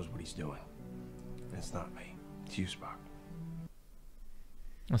chair that knows what he's doing. And it's not me. It's you, Spock.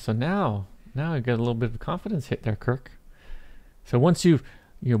 So now you got a little bit of confidence hit there, Kirk. So once you've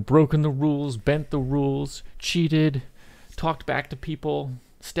broken the rules, bent the rules, cheated, talked back to people,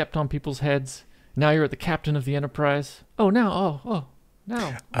 stepped on people's heads, now you're the captain of the Enterprise. Look how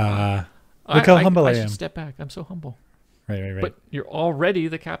humble I am. I should step back. I'm so humble. Right. But you're already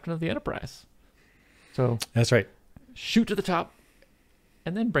the captain of the Enterprise. So that's right. Shoot to the top,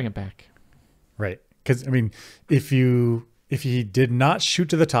 and then bring it back. Right. Because if he did not shoot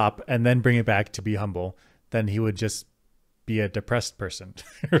to the top and then bring it back to be humble, then he would just be a depressed person,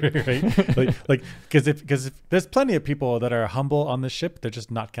 right? Because if there's plenty of people that are humble on the ship, they're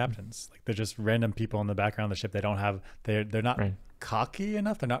just not captains. They're just random people in the background of the ship. They don't have they're not cocky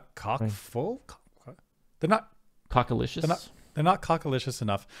enough. They're not cockful. They're not cockalicious. They're not cockalicious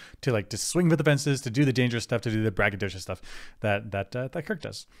enough to swing for the fences, to do the dangerous stuff, to do the braggadocious stuff that Kirk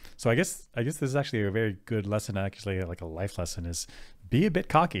does. So I guess this is actually a very good lesson, actually, like a life lesson, is be a bit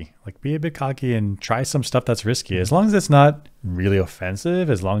cocky. Be a bit cocky and try some stuff that's risky. As long as it's not really offensive,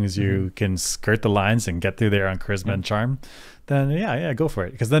 as long as you can skirt the lines and get through there on charisma and charm, then yeah, go for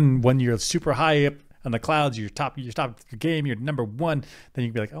it. Because then when you're super high up on the clouds, you're top of your game, you're number one, then you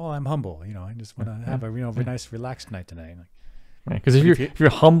can be like, oh, I'm humble. I just want to have a nice relaxed night tonight. Right, because if you're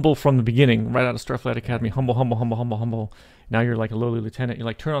humble from the beginning, right out of Starfleet Academy, humble, now you're like a lowly lieutenant.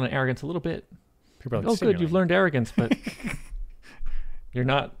 You turn on the arrogance a little bit. People are like, good, you've learned arrogance, but you're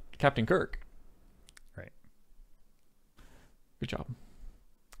not Captain Kirk. Right. Good job.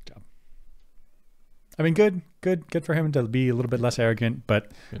 Good for him to be a little bit less arrogant,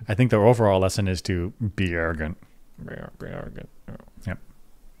 but I think the overall lesson is to be arrogant. Be arrogant. Yep.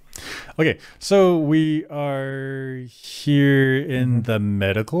 Okay, so we are here in the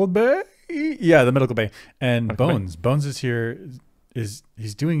medical bay. Yeah, the medical bay, and Bones is here. He's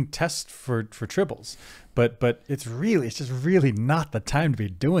doing tests for tribbles, but it's just really not the time to be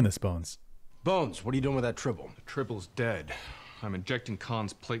doing this, Bones. Bones, what are you doing with that tribble? The tribble's dead. I'm injecting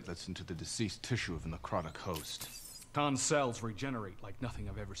Khan's platelets into the deceased tissue of the necrotic host. Khan's cells regenerate like nothing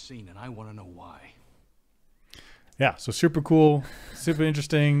I've ever seen, and I want to know why. Yeah, so super cool, super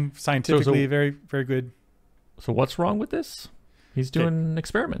interesting, scientifically very, very good. So what's wrong with this? He's doing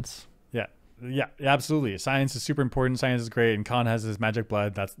experiments. Yeah, absolutely. Science is super important. Science is great, and Khan has his magic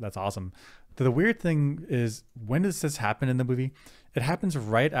blood. That's awesome. The weird thing is, when does this happen in the movie? It happens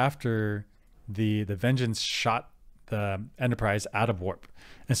right after the Vengeance shot the Enterprise out of warp,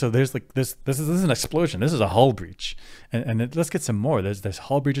 and so there's this is an explosion. This is a hull breach, and let's get some more. There's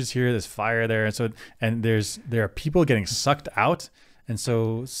hull breaches here. There's fire there, and there are people getting sucked out And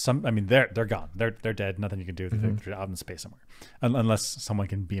so they're gone. They're dead. Nothing you can do. They're out in space somewhere, unless someone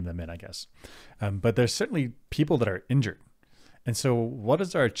can beam them in, I guess. But there's certainly people that are injured. And so what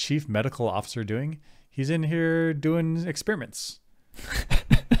is our chief medical officer doing? He's in here doing experiments.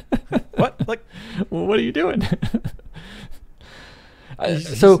 What? Like, well, what are you doing?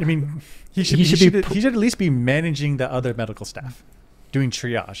 He should at least be managing the other medical staff, doing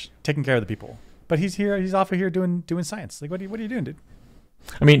triage, taking care of the people. But he's off of here doing science. Like, what are you doing, dude?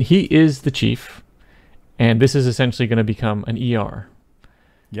 I mean, he is the chief, and this is essentially going to become an ER.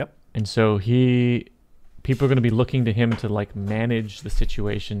 Yep. And so people are going to be looking to him to like manage the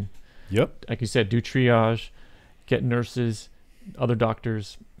situation. Yep. Like you said, do triage, get nurses, other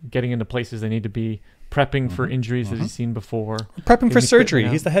doctors, getting into places they need to be, prepping for injuries that he's seen before. Prepping for surgery.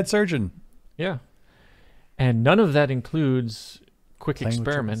 He's the head surgeon. Yeah. And none of that includes quick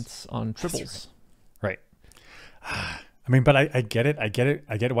experiments on tribbles. Right. I mean, but I get it. I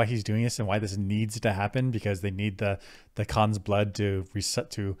get why he's doing this and why this needs to happen, because they need the Khan's blood to reset,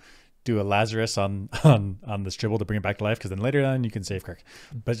 to do a Lazarus on this tribble to bring it back to life, because then later on you can save Kirk.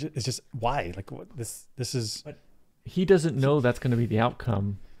 But it's just, why? Like, what, this is... But he doesn't know that's going to be the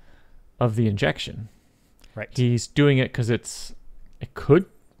outcome of the injection. Right. He's doing it because it could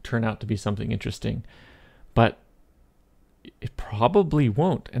turn out to be something interesting, but it probably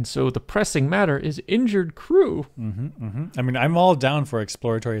won't. And so the pressing matter is injured crew. I mean, I'm all down for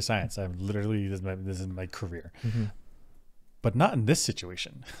exploratory science. I'm literally, this is my career. But not in this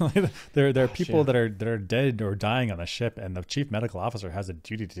situation. There are people that are dead or dying on the ship, and the chief medical officer has a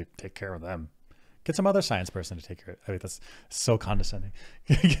duty to take care of them. Get some other science person to take care of it. I mean, that's so condescending.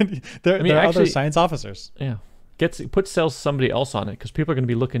 there are other science officers. Yeah. Put somebody else on it, because people are going to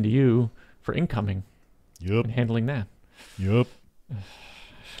be looking to you for incoming. Yep. And handling that. Yep.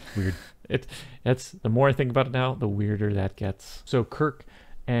 Weird. That's the more I think about it now, the weirder that gets. So Kirk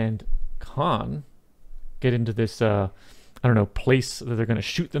and Khan get into this place that they're going to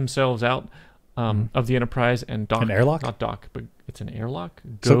shoot themselves out of the Enterprise and dock. An airlock? Not dock, but it's an airlock.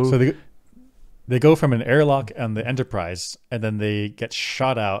 So they go from an airlock on the Enterprise, and then they get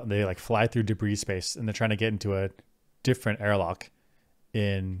shot out, and they like fly through debris space, and they're trying to get into a different airlock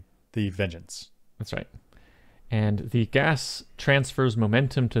in the Vengeance. That's right. And the gas transfers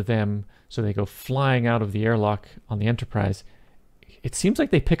momentum to them, so they go flying out of the airlock on the Enterprise. It seems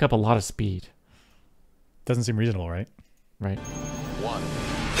like they pick up a lot of speed. Doesn't seem reasonable, right? Right.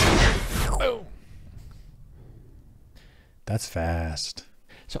 Boom. That's fast.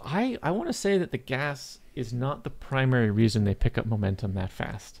 So I want to say that the gas is not the primary reason they pick up momentum that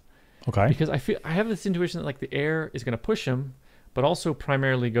fast. Okay. Because I have this intuition that like the air is going to push them, but also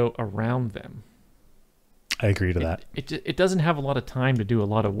primarily go around them. I agree to that. It doesn't have a lot of time to do a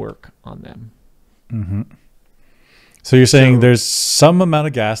lot of work on them. So you're saying there's some amount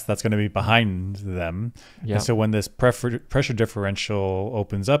of gas that's going to be behind them. Yeah. And so when this pressure differential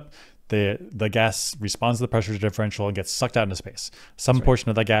opens up, the gas responds to the pressure differential and gets sucked out into space. Some portion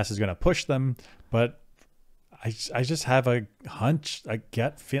of that gas is going to push them, but I just have a hunch.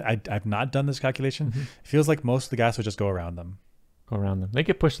 I've not done this calculation. It feels like most of the gas would just go around them. They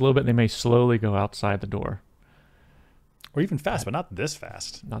get pushed a little bit, and they may slowly go outside the door. Or even fast, but not this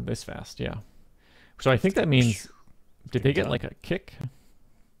fast. Not this fast, yeah. So I think that means, did they get like a kick?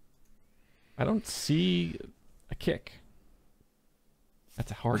 I don't see a kick.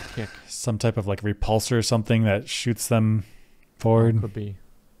 That's a hard kick. Some type of like repulsor or something that shoots them forward. Could be.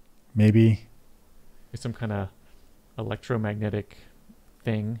 Maybe. It's some kind of electromagnetic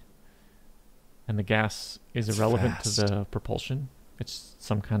thing. And the gas is irrelevant to the propulsion. It's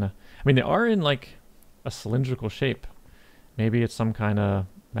some kind of... I mean, they are in like a cylindrical shape. Maybe it's some kind of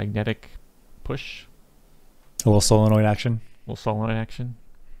magnetic push. A little solenoid action.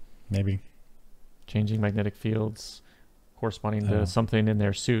 Maybe. Changing magnetic fields corresponding to something in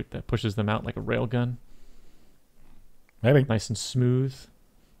their suit that pushes them out like a rail gun. Maybe. Nice and smooth,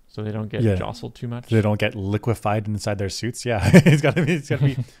 so they don't get jostled too much. They don't get liquefied inside their suits. Yeah, it's got to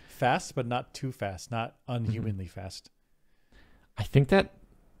be fast, but not too fast, not unhumanly fast. I think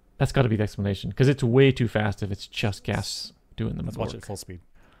that's got to be the explanation, because it's way too fast if it's just gas doing the work. Let's watch it at full speed.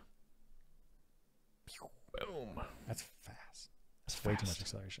 Boom. That's fast. That's way too much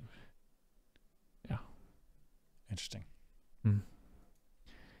acceleration. Yeah. Interesting.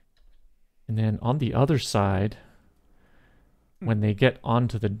 And then on the other side, when they get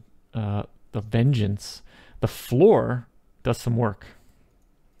onto the Vengeance, the floor does some work.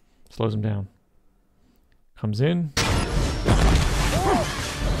 Slows them down. Comes in.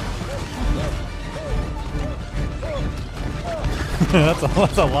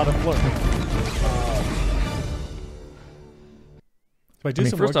 that's a lot of floor. By do I mean,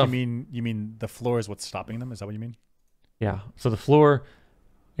 some first work, off- you mean the floor is what's stopping them? Is that what you mean? Yeah. So the floor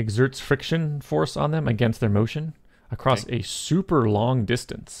exerts friction force on them against their motion across a super long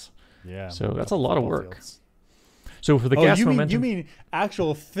distance. Yeah. So that's a lot of football work. fields. So for the gas you momentum, mean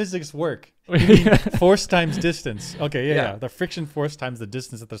actual physics work? You mean force times distance? Okay, yeah. The friction force times the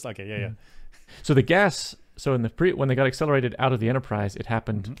distance that there's. Okay, yeah. So the gas. So in the when they got accelerated out of the Enterprise, it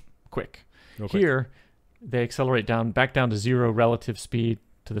happened quick. Real quick. Here, they accelerate back down to 0 relative speed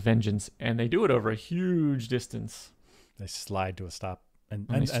to the Vengeance, and they do it over a huge distance. They slide to a stop, and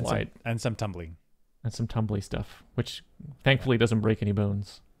they slide. some tumbling. And some tumbly stuff, which thankfully doesn't break any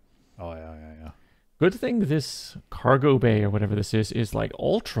bones. Oh yeah. Good thing this cargo bay or whatever this is like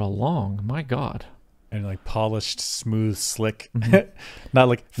ultra long. My God. And like polished, smooth, slick, not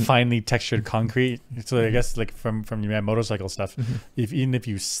like finely textured concrete. So I guess like from your motorcycle stuff, even if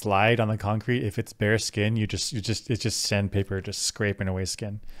you slide on the concrete, if it's bare skin, it's just sandpaper, just scraping away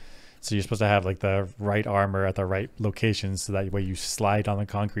skin. So you're supposed to have like the right armor at the right location, so that way you slide on the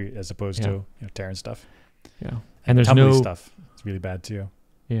concrete as opposed to tearing stuff. Yeah, and there's tumbly no stuff. It's really bad too.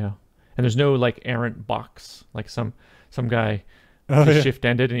 Yeah, and there's no like errant box. Like some guy shift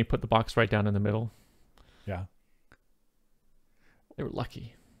ended and he put the box right down in the middle. Yeah, they were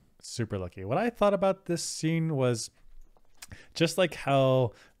lucky. Super lucky. What I thought about this scene was just like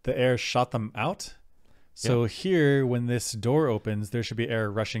how the air shot them out. So here, when this door opens, there should be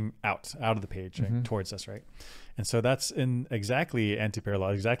air rushing out of the page towards us, right? And so that's in exactly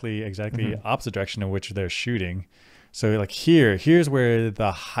anti-parallel, exactly opposite direction in which they're shooting. So like here's where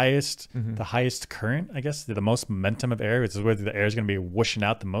the highest current, I guess, the most momentum of air, is where the air is going to be whooshing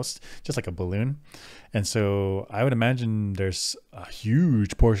out the most, just like a balloon. And so I would imagine there's a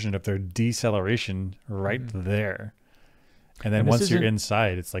huge portion of their deceleration right there. And then once you're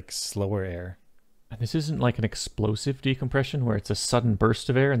inside, it's like slower air. And this isn't like an explosive decompression where it's a sudden burst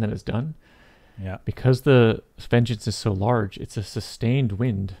of air and then it's done. Yeah. Because the Vengeance is so large, it's a sustained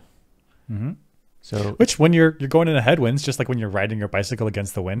wind. So which when you're going in a headwinds, just like when you're riding your bicycle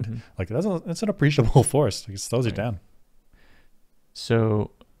against the wind, like that's an appreciable force. It slows you down.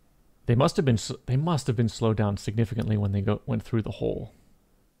 So they must have been slowed down significantly when they went through the hole.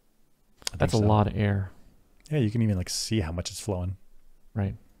 That's a lot of air. Yeah, you can even like see how much it's flowing.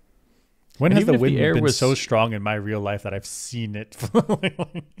 Right. When has the wind been so strong in my real life that I've seen it?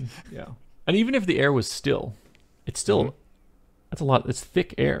 Yeah. And even if the air was still, it's still, that's a lot. It's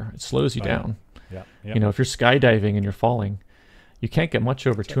thick air. It slows you down. Yeah. You know, if you're skydiving and you're falling, you can't get much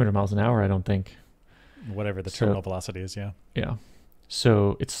over 200 miles an hour, I don't think. Whatever the terminal velocity is, yeah. Yeah.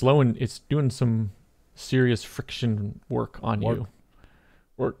 So it's slowing, it's doing some serious friction work on you.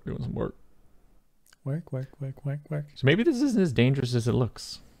 Doing some work. Work. So maybe this isn't as dangerous as it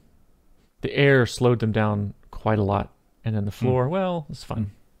looks. The air slowed them down quite a lot. And then the floor, well, it's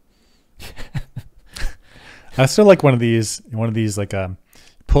fun. I still like one of these like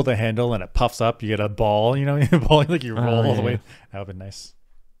pull the handle and it puffs up, you get a ball, you know, like you roll all the way. That would have been nice.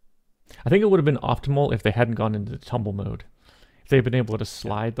 I think it would have been optimal if they hadn't gone into the tumble mode. If they'd been able to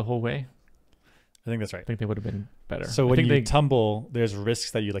slide the whole way. I think that's right. I think they would have been better. So when you tumble, there's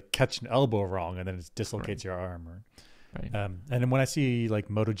risks that you like catch an elbow wrong and then it dislocates your arm. Right. And then when I see like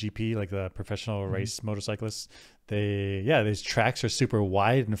MotoGP, like the professional race motorcyclists, these tracks are super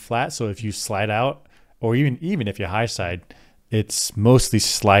wide and flat. So if you slide out, or even if you high side, it's mostly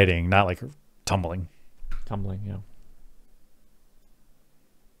sliding, not like tumbling. Tumbling, yeah.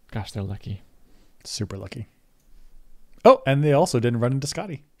 Gosh, they're lucky. Super lucky. Oh, and they also didn't run into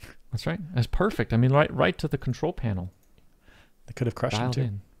Scotty. That's right. That's perfect. I mean, right to the control panel. They could have crushed him too. Dialed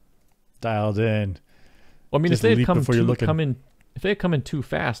in. Dialed in. Well, I mean, if they had come in too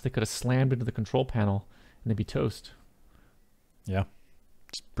fast, they could have slammed into the control panel and they'd be toast. Yeah.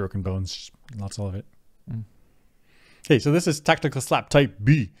 Just broken bones, lots of it. Okay, so this is Tactical Slap Type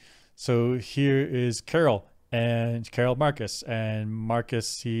B. So here is Carol Marcus, and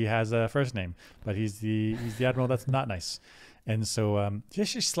Marcus, he has a first name, but he's the admiral that's not nice. And so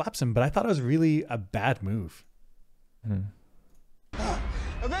she slaps him, but I thought it was really a bad move.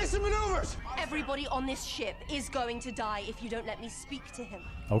 Evasive maneuvers! Everybody on this ship is going to die if you don't let me speak to him.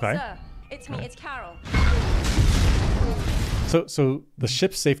 Okay. Sir, it's me, it's Carol. So the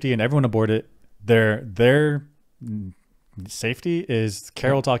ship's safety and everyone aboard it, their safety is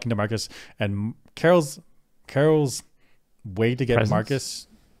Carol talking to Marcus, and Carol's way to get Marcus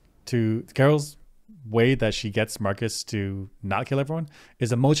to Carol's way that she gets Marcus to not kill everyone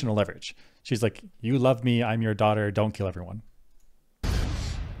is emotional leverage. She's like, "You love me, I'm your daughter, don't kill everyone."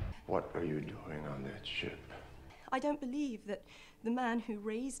 What are you doing on that ship? I don't believe that the man who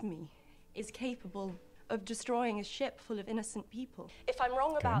raised me is capable of destroying a ship full of innocent people. If I'm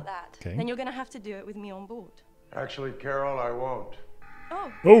wrong about that, then you're going to have to do it with me on board. Actually, Carol, I won't.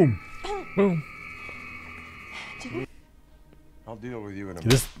 Oh. Boom. Boom. I'll deal with you in a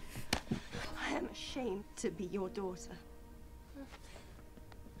minute. I am ashamed to be your daughter.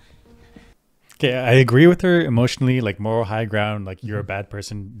 Okay, I agree with her emotionally, like moral high ground, like you're a bad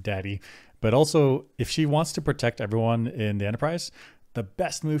person, daddy. But also, if she wants to protect everyone in the Enterprise, the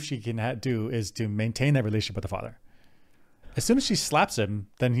best move she can do is to maintain that relationship with the father. As soon as she slaps him,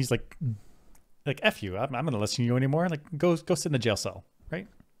 then he's like F you, I'm going to listen to you anymore. Like, go sit in the jail cell, right?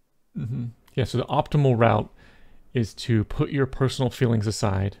 Mm-hmm. Yeah, so the optimal route is to put your personal feelings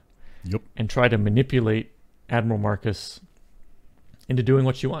aside and try to manipulate Admiral Marcus into doing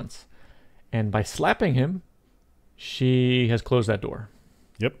what she wants. And by slapping him, she has closed that door.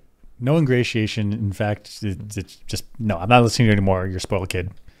 Yep. No ingratiation. In fact, it's just, no, I'm not listening to you anymore. You're a spoiled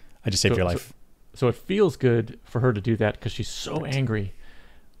kid. I just saved your life. So it feels good for her to do that because she's so angry.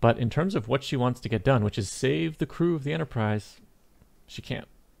 But in terms of what she wants to get done, which is save the crew of the Enterprise, she can't.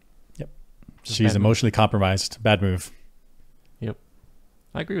 Yep. She's emotionally compromised. Bad move. Yep.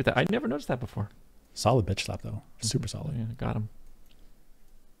 I agree with that. I never noticed that before. Solid bitch slap, though. Super solid. Yeah, got him.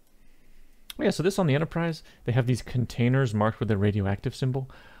 Oh, yeah, so this on the Enterprise, they have these containers marked with a radioactive symbol.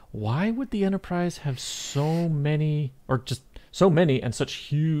 Why would the Enterprise have so many, or just so many, and such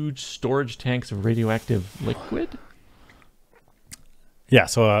huge storage tanks of radioactive liquid? Yeah,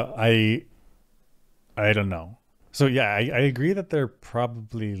 so I don't know. So yeah, I agree that they're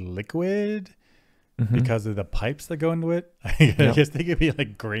probably liquid because of the pipes that go into it. I guess they could be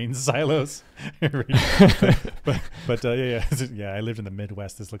like grain silos. but yeah, I lived in the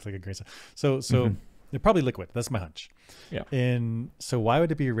Midwest. This looks like a grain silo. So they're probably liquid. That's my hunch. Yeah. And so why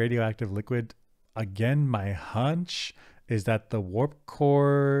would it be radioactive liquid? Again, my hunch is that the warp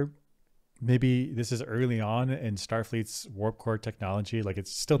core, maybe this is early on in Starfleet's warp core technology. Like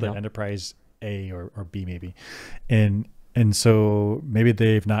it's still the Enterprise A or B maybe. And so maybe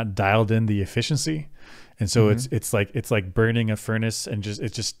they've not dialed in the efficiency. And so it's like burning a furnace and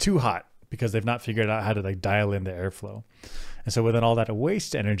it's just too hot because they've not figured out how to like dial in the airflow. And so within all that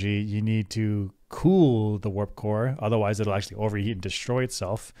waste energy, you need to cool the warp core. Otherwise it'll actually overheat and destroy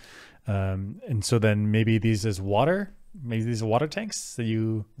itself. And so then maybe these is water. Maybe these are water tanks that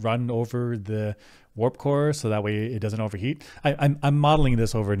you run over the warp core so that way it doesn't overheat. I'm modeling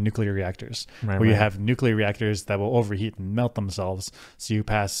this over nuclear reactors where you have nuclear reactors that will overheat and melt themselves. So you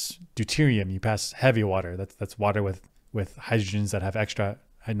pass deuterium, you pass heavy water. That's water with hydrogens that have extra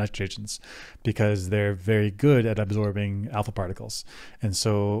nitrogens because they're very good at absorbing alpha particles. And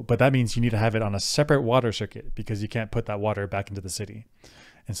so, but that means you need to have it on a separate water circuit because you can't put that water back into the city.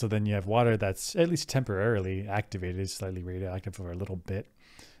 And so then you have water that's at least temporarily activated, slightly radioactive for a little bit.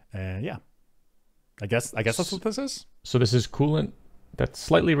 And yeah, I guess that's what this is. So this is coolant that's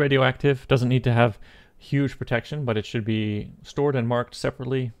slightly radioactive, doesn't need to have huge protection, but it should be stored and marked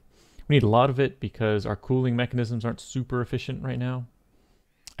separately. We need a lot of it because our cooling mechanisms aren't super efficient right now.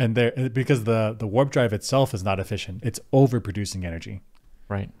 And because the warp drive itself is not efficient, it's overproducing energy.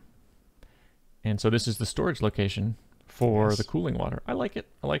 Right. And so this is the storage location for the cooling water. I like it.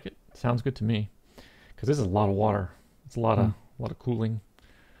 Sounds good to me. Because this is a lot of water. It's a lot of cooling,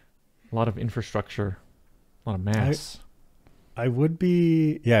 a lot of infrastructure, a lot of mass. I would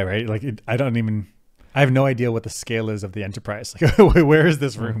be, yeah, right. Like I have no idea what the scale is of the Enterprise. Like, where is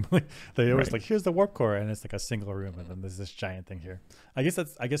this room? They always like, here's the warp core, and it's like a single room, and then there's this giant thing here. I guess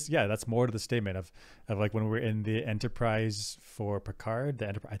that's more to the statement of like when we're in the Enterprise for Picard. The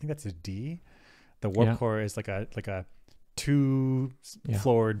Enterprise, I think that's a D. The warp core is like a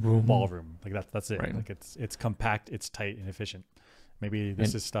 2-floored ballroom. Like that's it. Right. Like it's compact, it's tight and efficient. Maybe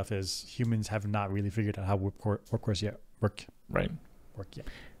this is stuff is humans have not really figured out how warp cores yet work. Right. Work yet.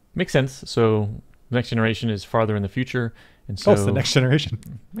 Makes sense. So the next generation is farther in the future, and so it's the next generation.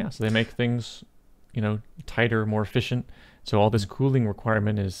 Yeah. So they make things, tighter, more efficient. So all this cooling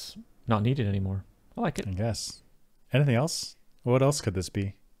requirement is not needed anymore. I like it. I guess. Anything else? What else could this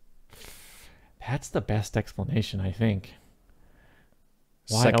be? That's the best explanation, I think.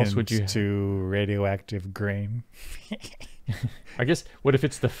 Why Second else would you to radioactive grain? I guess. What if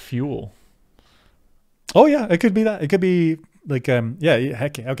it's the fuel? Oh yeah, it could be that. It could be like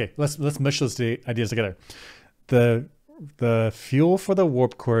heck, okay. Let's mush those ideas together. The fuel for the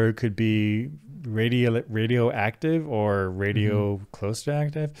warp core could be radioactive or close to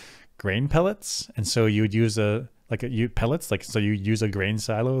active grain pellets, and so you would use pellets, like so you use a grain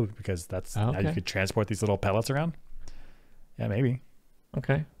silo because that's how you could transport these little pellets around. Yeah, maybe.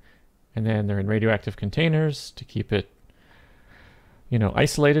 Okay. And then they're in radioactive containers to keep it,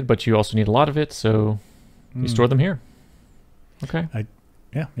 isolated, but you also need a lot of it. So You store them here. Okay.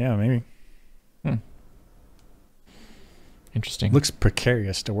 Yeah, maybe. Interesting. Looks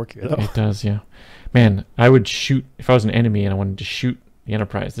precarious to work here, though. It does, yeah. Man, I would shoot if I was an enemy and I wanted to shoot the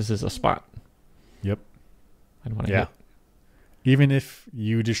Enterprise. This is a spot. Yep. I'd want to hit. Even if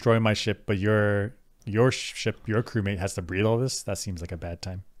you destroy my ship, but your ship, your crewmate has to breathe all this, that seems like a bad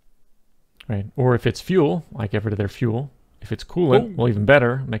time. Right. Or if it's fuel, I get rid of their fuel. If it's coolant, well, even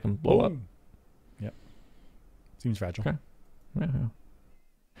better, make them blow up. Yep. Seems fragile. Okay. Yeah.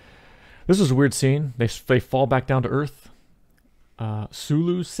 This is a weird scene. They fall back down to Earth.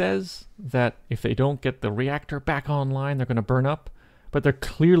 Sulu says that if they don't get the reactor back online, they're going to burn up. But they're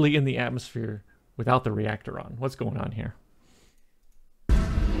clearly in the atmosphere without the reactor on. What's going on here?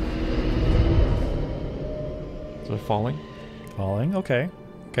 So they're falling? Falling, okay.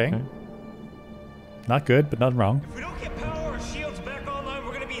 Not good, but nothing wrong. If we don't get power or shields back online,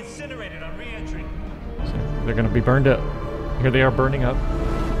 we're going to be incinerated on re-entry. So they're going to be burned up. Here they are burning up.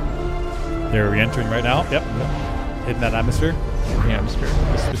 They're re-entering right now. Yep. Hitting that atmosphere. In the atmosphere.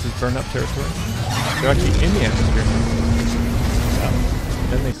 This is burn up territory. They're actually in the atmosphere. Yeah.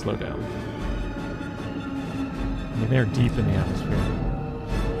 Then they slow down. I mean, they're deep in the atmosphere.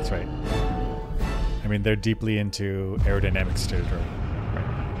 That's right. I mean, they're deeply into aerodynamics territory. Right.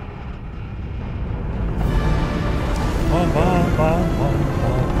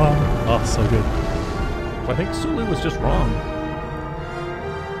 Oh, so good. Well, I think Sulu was just wrong.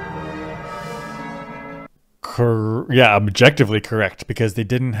 Yeah, objectively correct, because they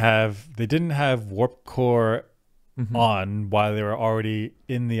didn't have warp core on while they were already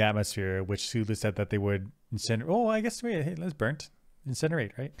in the atmosphere, which Sulu said that they would incinerate. Oh, I guess hey, let's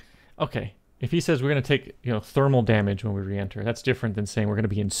incinerate, right? Okay. If he says we're going to take thermal damage when we re-enter, that's different than saying we're going to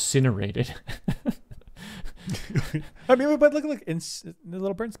be incinerated. I mean, but look, in the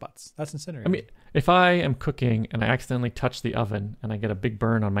little burn spots. That's incinerated. I mean, if I am cooking and I accidentally touch the oven and I get a big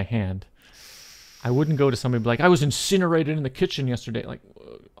burn on my hand, I wouldn't go to somebody and be like, I was incinerated in the kitchen yesterday. Like,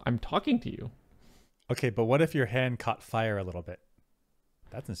 I'm talking to you. Okay, but what if your hand caught fire a little bit?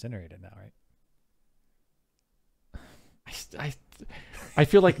 That's incinerated now, right? I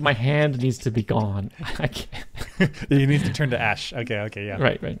feel like my hand needs to be gone. I can't. You need to turn to ash. Okay, yeah.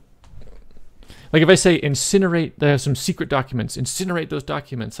 Right. Like if I say incinerate, there's some secret documents. Incinerate those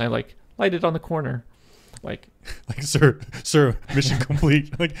documents. I light it on the corner. Like sir, mission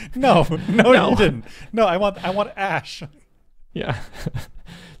complete. Like no, you didn't. No, I want ash. Yeah.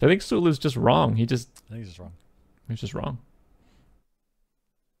 I think Sulu's just wrong. I think he's just wrong. He's just wrong.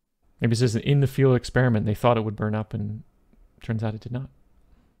 Maybe this is an in the field experiment. They thought it would burn up and turns out it did not.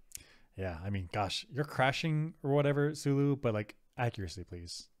 Yeah, I mean, gosh, you're crashing or whatever, Sulu, but like accuracy,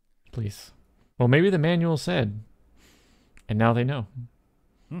 please. Please. Well, maybe the manual said, and now they know.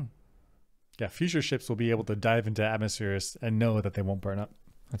 Yeah, future ships will be able to dive into atmospheres and know that they won't burn up.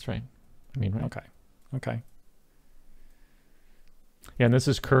 That's right. I mean, right. Okay. Yeah, and this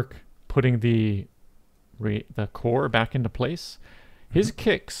is Kirk putting the core back into place. His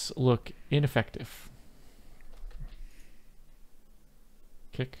kicks look ineffective.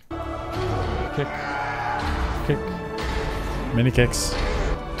 Kick. Mini kicks.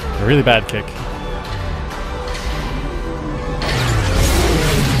 A really bad kick.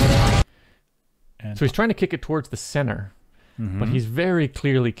 So he's trying to kick it towards the center, but he's very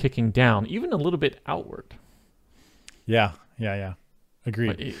clearly kicking down, even a little bit outward. Yeah.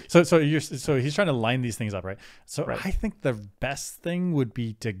 Agreed. So he's trying to line these things up, right? So right. I think the best thing would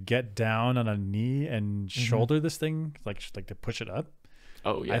be to get down on a knee and shoulder this thing, like to push it up.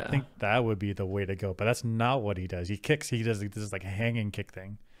 Oh yeah. I think that would be the way to go, but that's not what he does. He kicks. He does this like hanging kick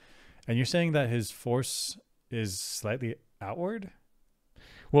thing, and you're saying that his force is slightly outward.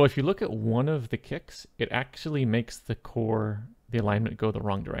 Well, if you look at one of the kicks, it actually makes the alignment go the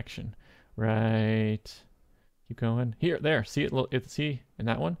wrong direction. Right. Keep going. There. See it? See in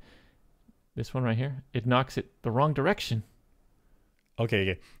that one? This one right here? It knocks it the wrong direction.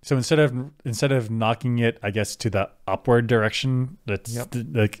 Okay. So instead of knocking it, I guess, to the upward direction, that's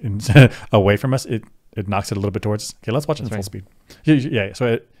like away from us, it knocks it a little bit towards. Okay, let's watch it in full speed. Yeah.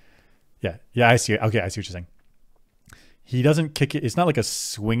 So I see it. Okay, I see what you're saying. He doesn't kick it. It's not like a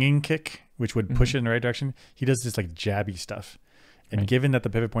swinging kick, which would push it in the right direction. He does this like jabby stuff. And given that the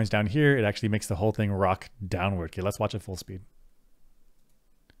pivot point's down here, it actually makes the whole thing rock downward. Okay, let's watch it full speed.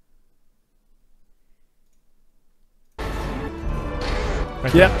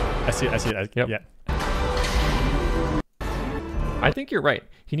 Right yeah, I see it. Yep. Yeah. I think you're right.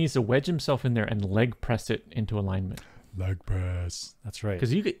 He needs to wedge himself in there and leg press it into alignment. Leg press. That's right. Because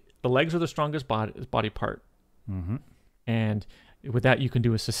the legs are the strongest body part. Mm-hmm. And with that, you can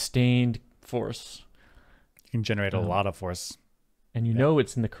do a sustained force You can generate a lot of force. And you know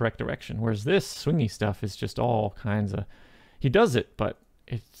it's in the correct direction. Whereas this swingy stuff is just all kinds of... He does it, but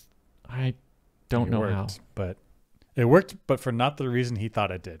it's... I don't know how. But it worked, but for not the reason he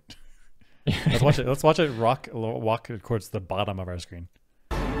thought it did. Let's watch it. Let's watch it walk towards the bottom of our screen.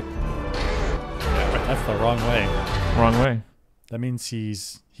 Yeah, right, that's the wrong way. Wrong way. That means he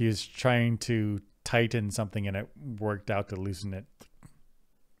was trying to tighten something and it worked out to loosen it.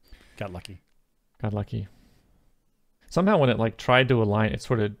 Got lucky. Got lucky. Somehow when it like tried to align, it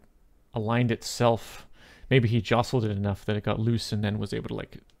sort of aligned itself. Maybe he jostled it enough that it got loose and then was able to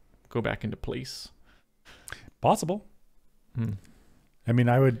like go back into place. Possible. I mean,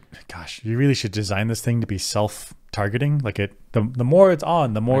 I would, gosh, you really should design this thing to be self-targeting. Like the more it's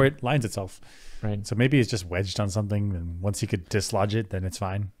on, the more it lines itself. Right. So maybe it's just wedged on something, and once he could dislodge it, then it's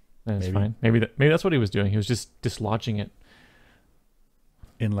fine. Then it's fine. Maybe that's what he was doing. He was just dislodging it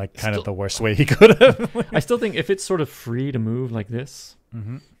in like kind of the worst way he could have. I still think if it's sort of free to move like this,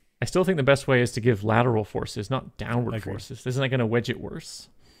 I still think the best way is to give lateral forces, not downward forces. Isn't that going to wedge it worse?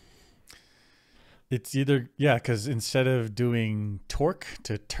 It's either, because instead of doing torque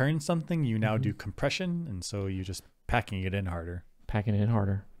to turn something, you now do compression, and so you're just packing it in harder. Packing it in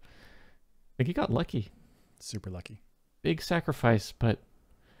harder. I think he got lucky. Super lucky. Big sacrifice, but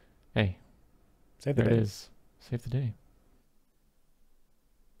hey, save the day. It is. Save the day.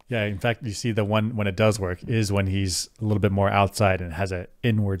 Yeah, in fact, you see the one when it does work is when he's a little bit more outside and has an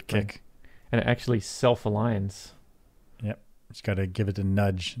inward kick. And it actually self-aligns. Yep. Just got to give it a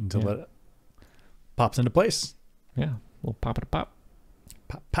nudge until it pops into place. Yeah, a little pop. Pop,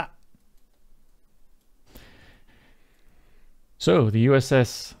 pop. So the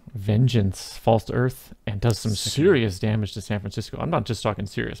USS Vengeance falls to Earth and does some serious damage to San Francisco. I'm not just talking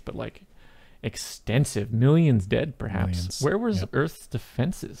serious, but like extensive. Millions dead, perhaps. Millions. Where was Earth's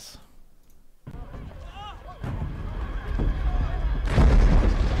defenses?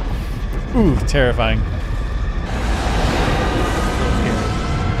 Ooh, terrifying.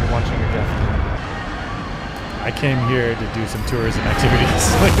 You're watching your death. I came here to do some tourism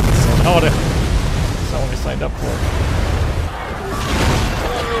activities. Like, this is not what I signed up for.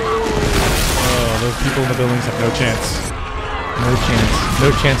 Oh, those people in the buildings have no chance. No chance.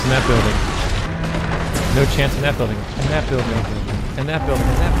 No chance in that building. No chance in that building. And that building. And that building.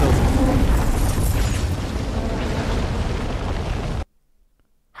 And that building.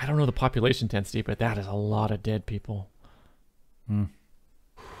 I don't know the population density, but that is a lot of dead people.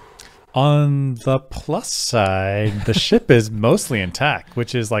 On the plus side, the ship is mostly intact,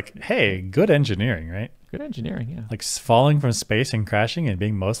 which is like, hey, good engineering, right? Good engineering, yeah. Like falling from space and crashing and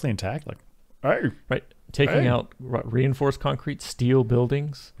being mostly intact, like, hey. Right. Taking out reinforced concrete steel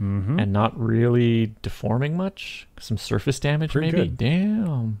buildings and not really deforming much. Some surface damage, pretty maybe. Good.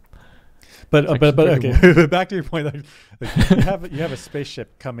 Damn. But okay, back to your point. Like you have a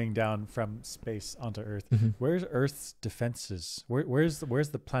spaceship coming down from space onto Earth. Where's Earth's defenses? Where's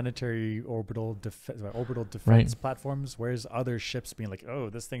the planetary orbital defense platforms? Where's other ships being like, oh,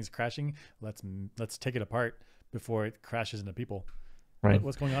 this thing's crashing. Let's take it apart before it crashes into people. Right.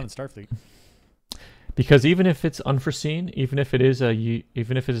 What's going on in Starfleet? Because even if it's unforeseen, even if it is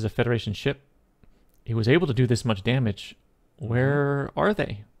a Federation ship, it was able to do this much damage. Where are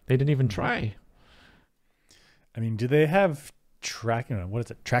they? They didn't even try. I mean, do they have tractor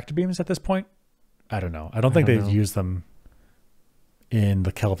beams at this point? I don't know. I don't think they've used them in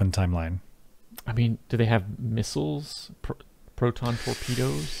the Kelvin timeline. I mean, do they have missiles, proton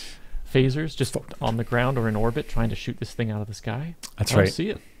torpedoes, phasers just on the ground or in orbit trying to shoot this thing out of the sky? That's I don't right. see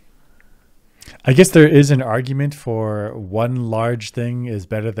it. I guess there is an argument for one large thing is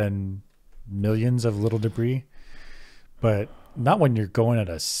better than millions of little debris, but not when you're going at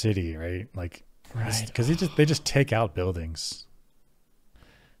a city, right? Like, because they just take out buildings.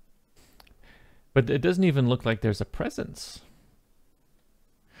 But it doesn't even look like there's a presence.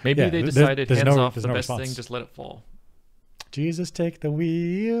 Maybe they decided hands off the best thing, just let it fall. Jesus, take the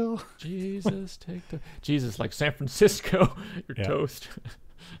wheel. Jesus, Jesus, like San Francisco, you're toast.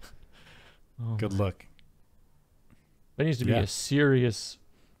 Good luck. There needs to be a serious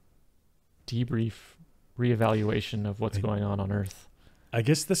debrief, reevaluation of what's going on Earth. I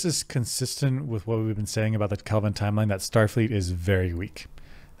guess this is consistent with what we've been saying about the Kelvin timeline, that Starfleet is very weak,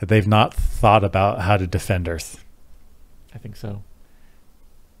 that they've not thought about how to defend Earth. I think so.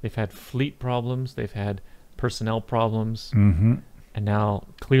 They've had fleet problems, they've had personnel problems, and now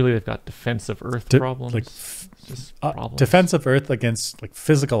clearly they've got defense of Earth problems. Like problems. Defense of Earth against like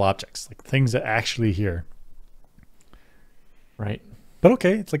physical objects, like things that actually here. Right. But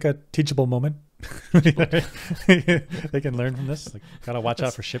okay, it's like a teachable moment. They can learn from this. Like, gotta watch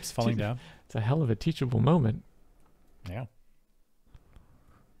out for ships falling down. It's a hell of a teachable moment. Yeah.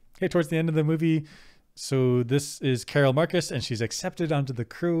 Okay, towards the end of the movie, so this is Carol Marcus, and she's accepted onto the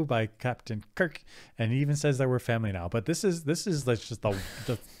crew by Captain Kirk, and he even says that we're family now. But this is like just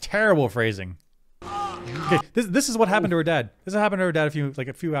the terrible phrasing. Okay, this is what happened to her dad. This happened to her dad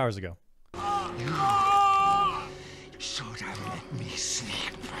a few hours ago. Should have let me sleep.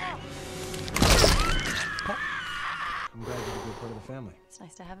 I'm glad you could be a part of the family. It's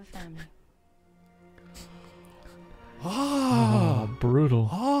nice to have a family. Oh, brutal.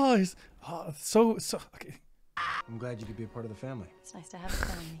 Oh, he's so okay. I'm glad you could be a part of the family. It's nice to have a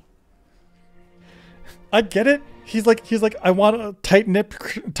family. I get it. He's like I want a tight knit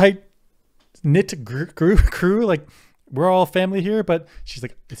crew. Like, we're all family here, but she's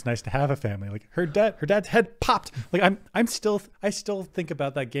like, it's nice to have a family. Like, her dad's head popped. Like, I still think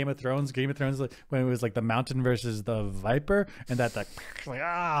about that Game of Thrones, like, when it was like the mountain versus the viper, and that like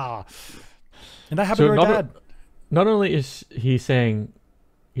and that happened to her dad. Not only is he saying,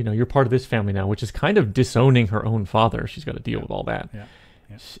 you know, you're part of this family now, which is kind of disowning her own father. She's got to deal with all that. Yeah.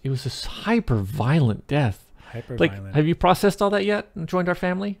 It was this hyper violent death. Like, have you processed all that yet and joined our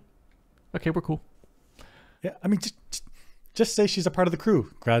family? Okay, we're cool. Yeah, I mean, just say she's a part of the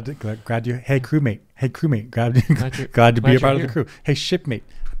crew. Glad you. Hey, crewmate. Glad to be a part of the crew. Hey, shipmate.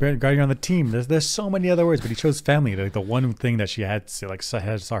 Glad you're on the team. There's so many other words, but he chose family. Like, the one thing that she had to, like, saw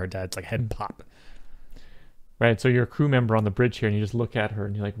her dad's like head pop. Right, so you're a crew member on the bridge here, and you just look at her,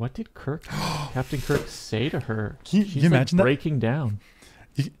 and you're like, "What did Captain Kirk say to her?" She's you imagine like breaking down.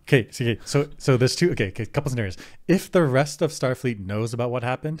 Okay, so there's two. Okay, couple scenarios. If the rest of Starfleet knows about what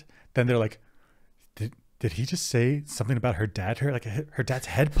happened, then they're like, "Did he just say something about her dad? Her dad's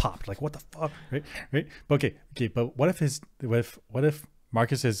head popped. Like, what the fuck?" Right. But okay. But what if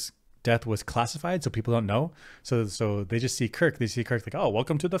Marcus's death was classified, so people don't know? So they just see Kirk. They see Kirk like, "Oh,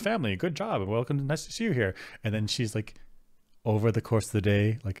 welcome to the family. Good job. Welcome. Nice to see you here." And then she's like, over the course of the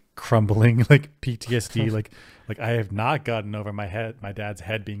day, like crumbling, like PTSD, like I have not gotten over my dad's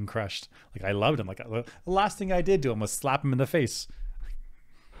head being crushed. Like, I loved him. Like, the last thing I did to him was slap him in the face.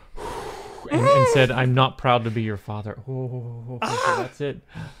 And said, "I'm not proud to be your father." So that's it.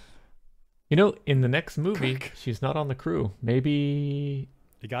 You know, in the next movie, Kirk. She's not on the crew. Maybe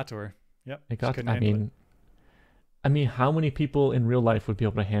it got to her. Yep. It got. I mean, how many people in real life would be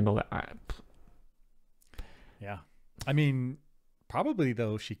able to handle that? Yeah. I mean, probably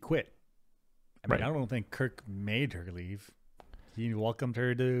though she quit. I mean, right. I don't think Kirk made her leave. He welcomed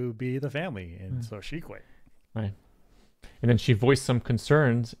her to be the family, and so she quit. Right. And then she voiced some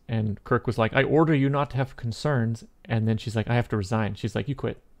concerns, and Kirk was like, "I order you not to have concerns." And then she's like, "I have to resign." She's like, "You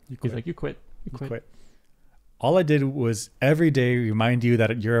quit." He's like, "You quit. You quit." All I did was every day remind you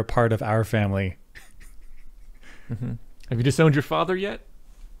that you're a part of our family. Mm-hmm. Have you disowned your father yet?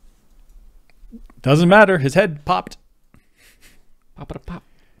 Doesn't matter. His head popped. Pop.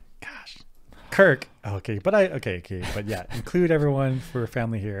 Gosh. Kirk. Okay. But yeah, include everyone for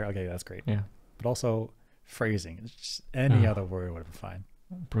family here. Okay, that's great. Yeah. But also phrasing. Just any other word would have been fine.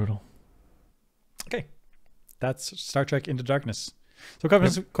 Brutal. Okay. That's Star Trek Into Darkness. So a couple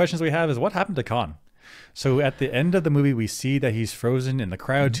of questions we have is, what happened to Khan? So at the end of the movie, we see that he's frozen in the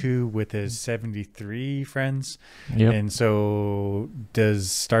cryo tube with his 73 friends. Yep. And so does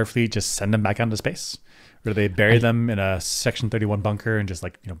Starfleet just send them back out into space? Or do they bury them in a Section 31 bunker and just,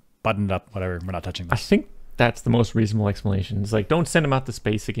 like, you know, button it up, whatever, we're not touching this? I think that's the most reasonable explanation. It's like, don't send them out to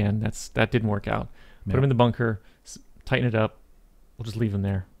space again. That didn't work out. Put them in the bunker, tighten it up. We'll just leave them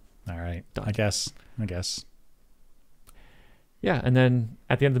there. All right. Done. I guess. Yeah, and then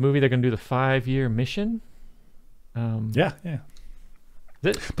at the end of the movie, they're going to do the 5-year mission. Yeah.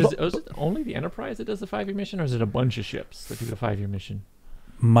 Is it only the Enterprise that does the 5-year mission, or is it a bunch of ships that do the 5-year mission?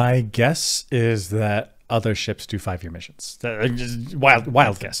 My guess is that other ships do 5-year missions.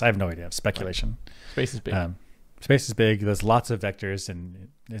 Wild guess. I have no idea. Speculation. Space is big. Space is big. There's lots of vectors, and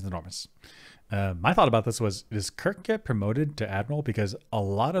it's enormous. My thought about this was, does Kirk get promoted to Admiral? Because a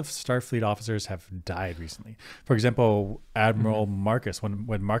lot of Starfleet officers have died recently. For example, Admiral Marcus,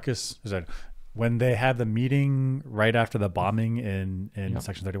 when they have the meeting right after the bombing in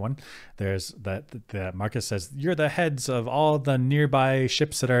Section 31, there's that Marcus says, "You're the heads of all the nearby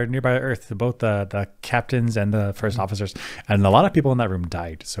ships that are nearby Earth," both the captains and the first officers. And a lot of people in that room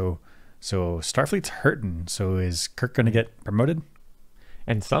died. So Starfleet's hurting. So is Kirk going to get promoted?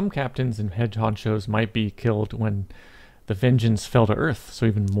 And some captains and head honchos might be killed when the Vengeance fell to Earth. So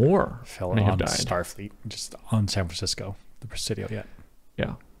even more may have died. Starfleet, just on San Francisco, the Presidio yet.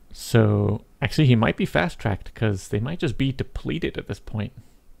 Yeah. So actually, he might be fast-tracked because they might just be depleted at this point.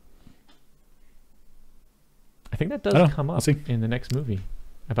 think that does come We'll up see. in the next movie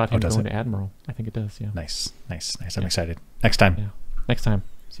about him going to Admiral. I think it does. Yeah. Nice. I'm excited. Next time. Yeah. Next time.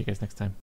 See you guys next time.